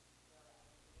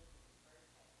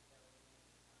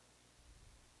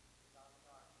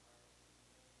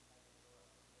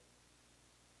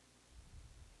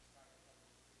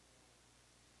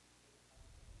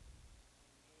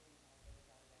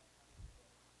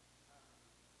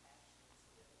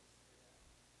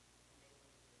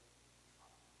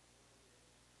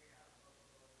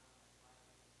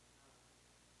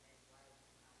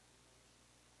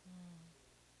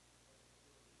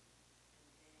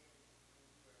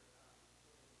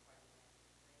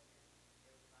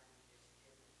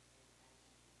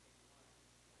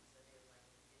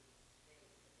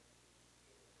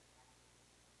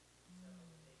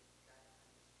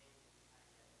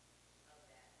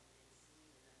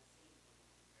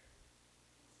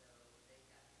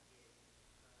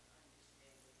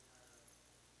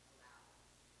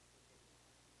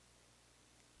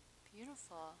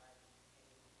 Beautiful.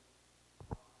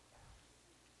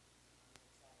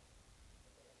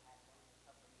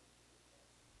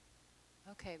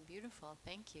 Okay, beautiful.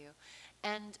 Thank you.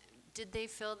 And did they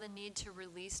feel the need to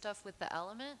release stuff with the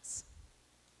elements?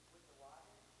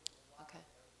 Okay.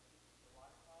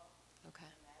 Okay.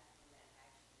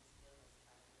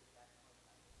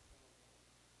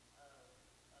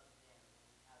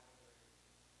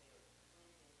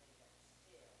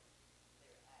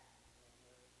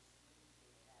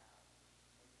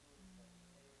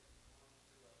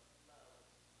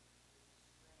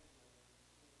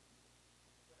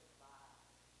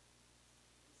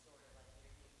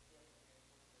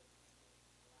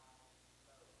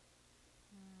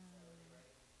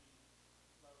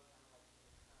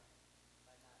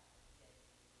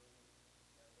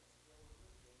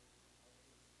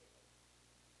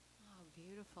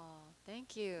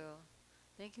 Thank you.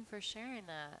 Thank you for sharing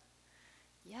that.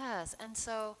 Yes, and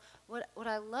so what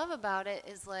I love about it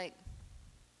is like,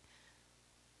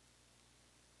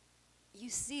 you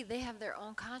see, they have their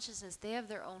own consciousness, they have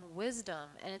their own wisdom,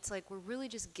 and it's like we're really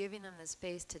just giving them the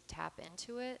space to tap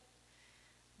into it.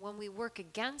 When we work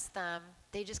against them,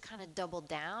 they just kind of double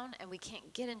down and we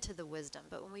can't get into the wisdom.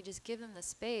 But when we just give them the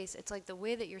space, it's like the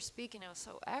way that you're speaking, it was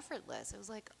so effortless. It was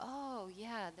like, oh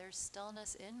yeah, there's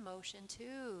stillness in motion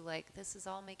too. Like this is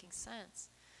all making sense.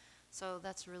 So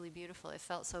that's really beautiful. It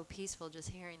felt so peaceful just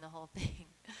hearing the whole thing.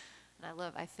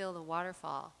 And I feel the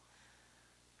waterfall.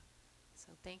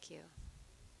 So thank you.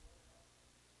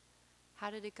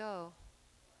 How did it go?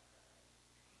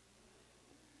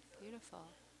 Beautiful.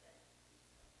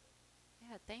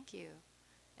 Yeah, thank you.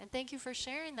 And thank you for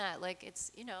sharing that. Like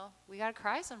it's, we gotta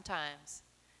cry sometimes.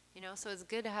 So it's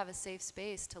good to have a safe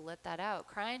space to let that out.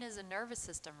 Crying is a nervous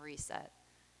system reset,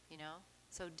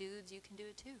 So dudes, you can do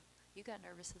it too. You got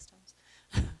nervous systems.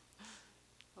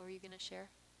 What were you gonna share?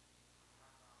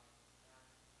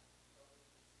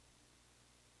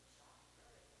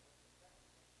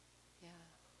 Yeah.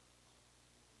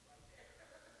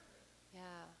 Yeah.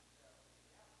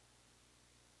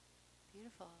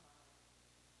 Beautiful.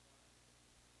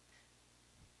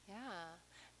 Yeah.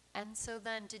 And so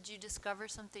then did you discover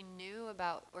something new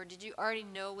about, or did you already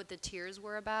know what the tears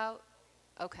were about?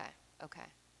 Okay. Okay.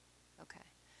 Okay.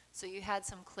 So you had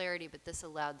some clarity, but this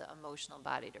allowed the emotional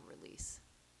body to release.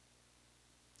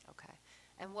 Okay.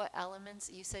 And what elements,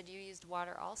 you said you used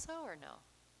water also or no?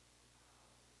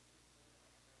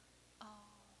 Oh.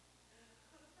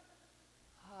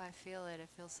 Oh, I feel it. It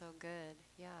feels so good.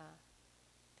 Yeah.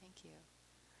 Thank you.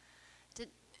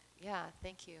 Yeah,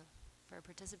 thank you for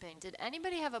participating. Did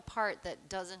anybody have a part that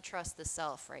doesn't trust the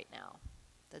self right now?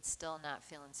 That's still not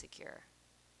feeling secure?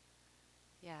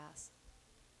 Yes.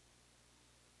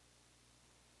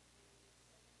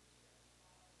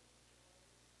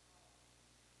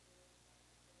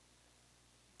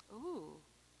 Ooh.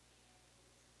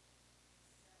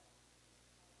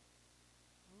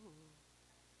 Ooh.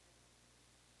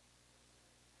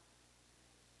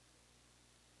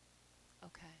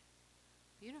 Okay.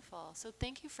 Beautiful. So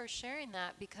thank you for sharing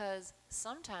that, because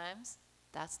sometimes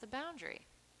that's the boundary.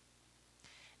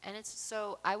 And it's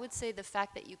so I would say the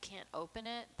fact that you can't open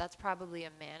it, that's probably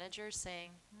a manager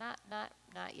saying, not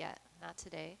yet, not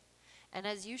today. And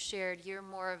as you shared, you're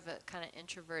more of a kind of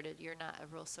introverted, you're not a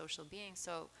real social being.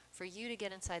 So for you to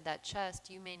get inside that chest,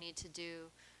 you may need to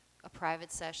do a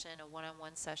private session, a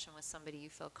one-on-one session with somebody you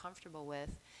feel comfortable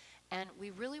with. And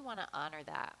we really want to honor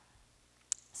that.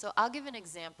 So I'll give an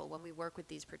example when we work with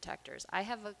these protectors. I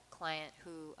have a client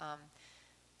who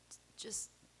just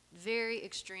very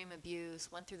extreme abuse,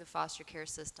 went through the foster care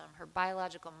system. Her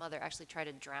biological mother actually tried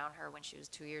to drown her when she was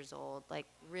 2 years old, like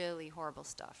really horrible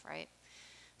stuff, right?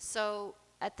 So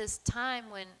at this time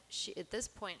at this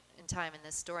point in time in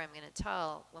this story I'm going to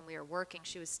tell, when we were working,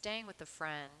 she was staying with a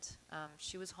friend.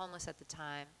 She was homeless at the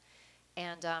time.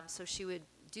 And so she would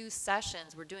do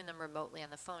sessions. We're doing them remotely on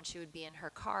the phone. She would be in her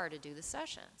car to do the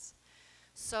sessions.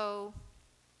 So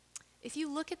if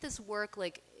you look at this work,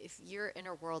 like if your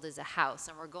inner world is a house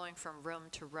and we're going from room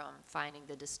to room, finding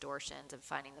the distortions and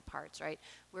finding the parts, right?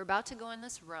 We're about to go in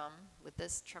this room with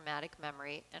this traumatic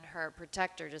memory, and her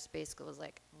protector just basically was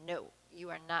like, no, you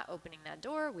are not opening that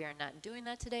door. We are not doing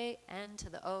that today. N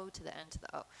to the O to the N to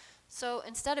the O. So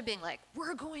instead of being like,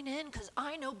 we're going in because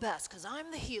I know best, because I'm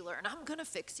the healer and I'm going to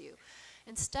fix you.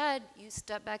 Instead, you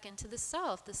step back into the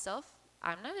self. The self,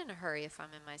 I'm not in a hurry if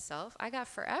I'm in myself. I got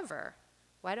forever.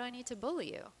 Why do I need to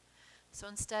bully you? So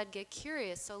instead, get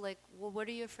curious. So like, well, what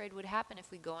are you afraid would happen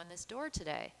if we go in this door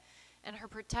today? And her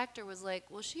protector was like,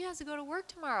 well, she has to go to work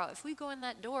tomorrow. If we go in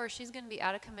that door, she's going to be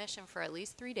out of commission for at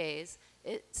least 3 days.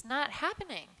 It's not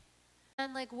happening.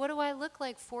 And like, what do I look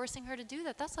like forcing her to do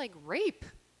that? That's like rape,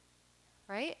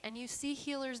 right? And you see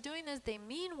healers doing this. They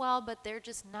mean well, but they're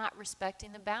just not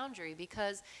respecting the boundary,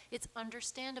 because it's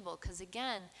understandable. Because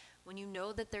again, when you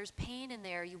know that there's pain in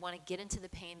there, you want to get into the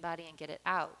pain body and get it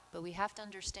out. But we have to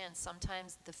understand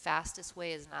sometimes the fastest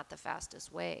way is not the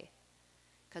fastest way,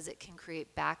 because it can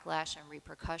create backlash and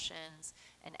repercussions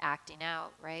and acting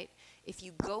out, right? If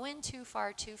you go in too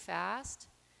far too fast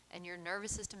and your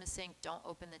nervous system is saying, don't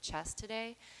open the chest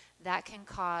today, that can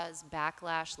cause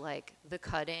backlash, like the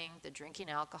cutting, the drinking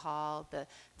alcohol,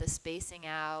 the spacing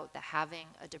out, the having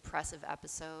a depressive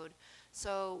episode.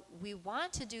 So we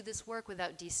want to do this work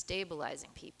without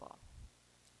destabilizing people,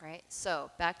 right?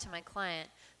 So back to my client,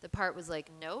 the part was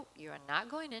like, nope, you are not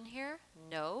going in here.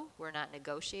 No, we're not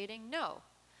negotiating. No.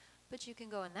 But you can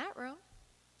go in that room.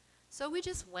 So we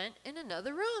just went in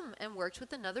another room and worked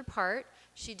with another part.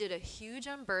 She did a huge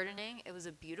unburdening. It was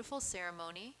a beautiful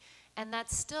ceremony. And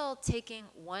that's still taking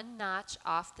one notch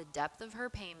off the depth of her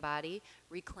pain body,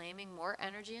 reclaiming more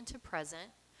energy into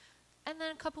present. And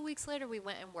then a couple weeks later, we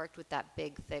went and worked with that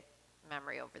big, thick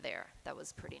memory over there. That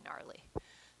was pretty gnarly.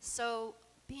 So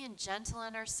being gentle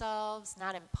on ourselves,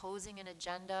 not imposing an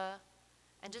agenda,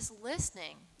 and just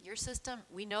listening. Your system,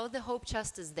 we know the hope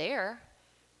chest is there.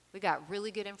 We got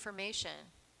really good information,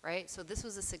 right? So this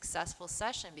was a successful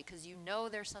session because you know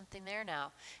there's something there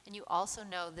now. And you also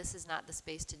know this is not the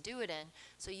space to do it in,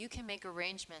 so you can make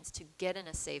arrangements to get in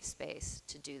a safe space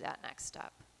to do that next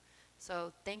step.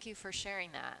 So thank you for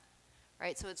sharing that,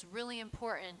 right? So it's really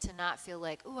important to not feel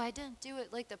like, oh, I didn't do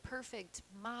it like the perfect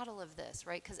model of this,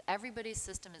 right? Because everybody's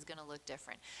system is going to look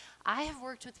different. I have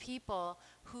worked with people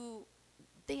who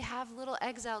they have little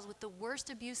exiles with the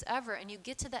worst abuse ever, and you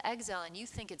get to the exile and you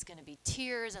think it's going to be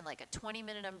tears and like a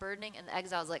 20-minute unburdening, and the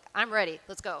exile's like, I'm ready,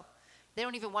 let's go. They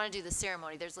don't even want to do the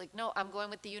ceremony. There's like, no, I'm going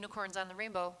with the unicorns on the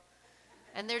rainbow.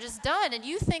 And they're just done, and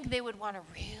you think they would want to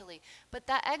really, but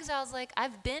that exile's like,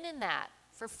 I've been in that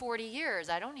for 40 years.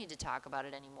 I don't need to talk about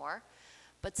it anymore.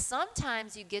 But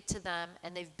sometimes you get to them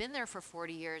and they've been there for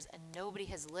 40 years and nobody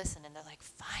has listened, and they're like,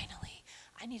 finally,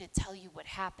 I need to tell you what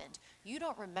happened. You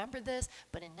don't remember this,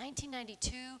 but in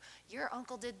 1992, your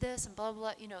uncle did this and blah, blah,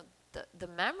 blah. You know, the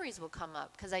memories will come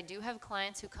up, because I do have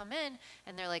clients who come in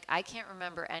and they're like, I can't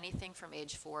remember anything from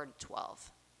age 4 to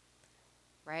 12.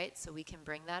 Right? So we can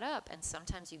bring that up. And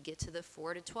sometimes you get to the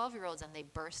 4 to 12-year-olds and they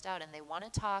burst out and they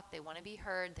want to talk, they want to be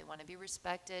heard, they want to be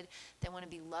respected, they want to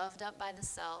be loved up by the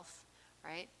self,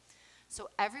 right? So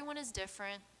everyone is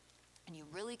different, and you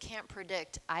really can't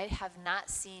predict. I have not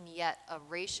seen yet a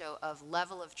ratio of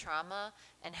level of trauma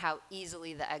and how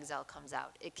easily the exile comes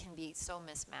out. It can be so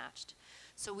mismatched.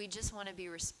 So we just want to be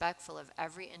respectful of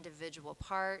every individual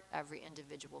part, every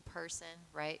individual person,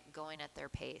 right, going at their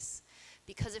pace.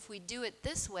 Because if we do it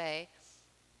this way,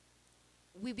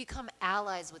 we become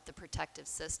allies with the protective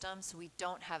system, so we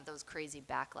don't have those crazy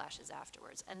backlashes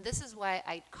afterwards. And this is why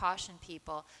I caution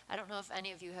people. I don't know if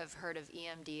any of you have heard of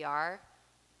EMDR.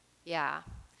 Yeah.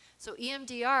 So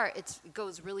EMDR, it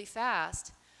goes really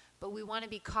fast, but we want to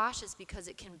be cautious because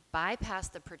it can bypass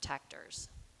the protectors.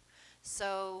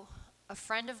 So a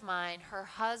friend of mine, her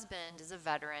husband is a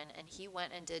veteran, and he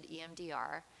went and did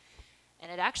EMDR.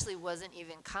 And it actually wasn't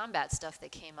even combat stuff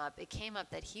that came up. It came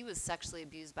up that he was sexually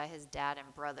abused by his dad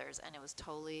and brothers, and it was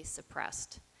totally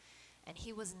suppressed. And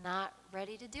he was not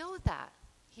ready to deal with that.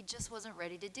 He just wasn't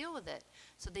ready to deal with it.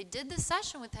 So they did this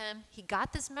session with him. He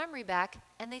got this memory back,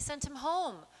 and they sent him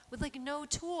home with like no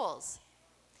tools.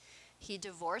 He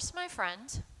divorced my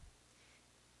friend.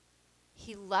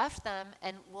 He left them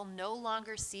and will no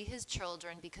longer see his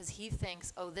children because he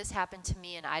thinks, oh, this happened to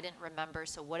me and I didn't remember,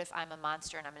 so what if I'm a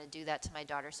monster and I'm going to do that to my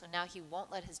daughter? So now he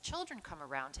won't let his children come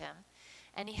around him,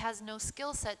 and he has no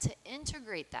skill set to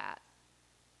integrate that.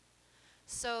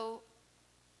 So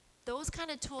those kind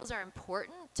of tools are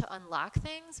important to unlock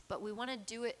things, but we want to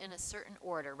do it in a certain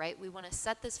order, right? We want to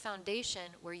set this foundation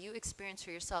where you experience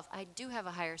for yourself, I do have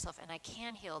a higher self, and I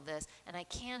can heal this, and I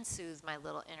can soothe my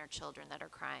little inner children that are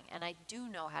crying, and I do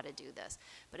know how to do this.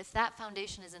 But if that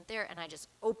foundation isn't there, and I just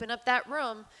open up that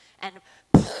room, and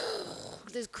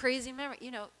this crazy memory, you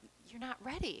know, you're not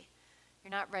ready.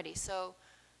 You're not ready. So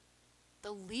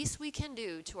the least we can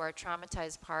do to our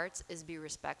traumatized parts is be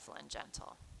respectful and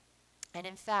gentle. And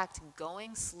in fact,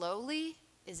 going slowly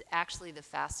is actually the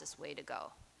fastest way to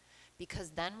go, because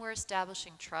then we're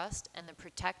establishing trust, and the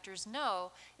protectors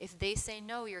know if they say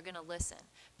no, you're going to listen.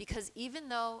 Because even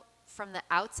though from the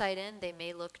outside in they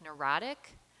may look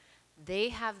neurotic, they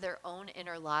have their own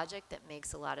inner logic that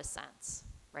makes a lot of sense,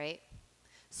 right?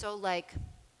 So like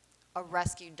a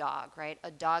rescue dog, right?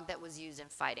 A dog that was used in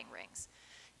fighting rings.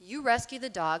 You rescue the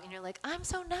dog and you're like, I'm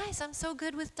so nice, I'm so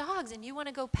good with dogs, and you want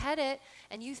to go pet it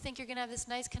and you think you're going to have this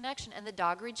nice connection, and the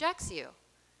dog rejects you.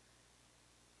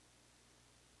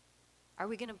 Are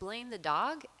we going to blame the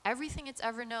dog? Everything it's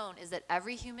ever known is that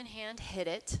every human hand hit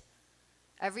it,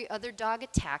 every other dog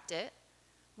attacked it.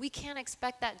 We can't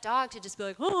expect that dog to just be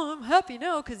like, oh, I'm happy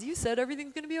now because you said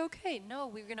everything's going to be okay. No,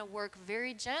 we're going to work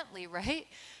very gently, right?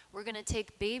 We're going to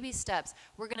take baby steps.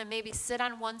 We're going to maybe sit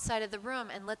on one side of the room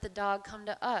and let the dog come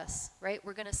to us, right?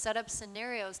 We're going to set up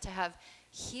scenarios to have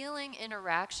healing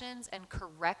interactions and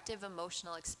corrective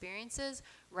emotional experiences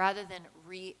rather than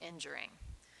re-injuring.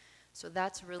 So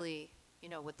that's really, you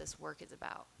know, what this work is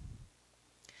about.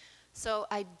 So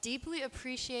I deeply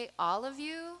appreciate all of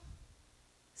you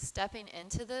stepping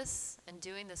into this and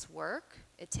doing this work.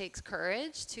 It takes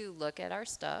courage to look at our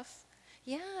stuff.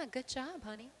 Yeah, good job,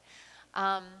 honey.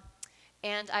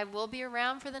 And I will be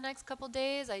around for the next couple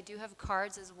days. I do have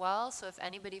cards as well, so if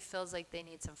anybody feels like they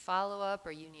need some follow-up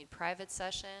or you need private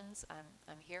sessions,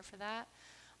 I'm here for that.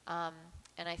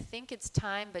 And I think it's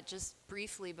time, but just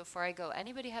briefly before I go,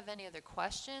 anybody have any other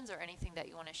questions or anything that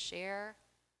you want to share?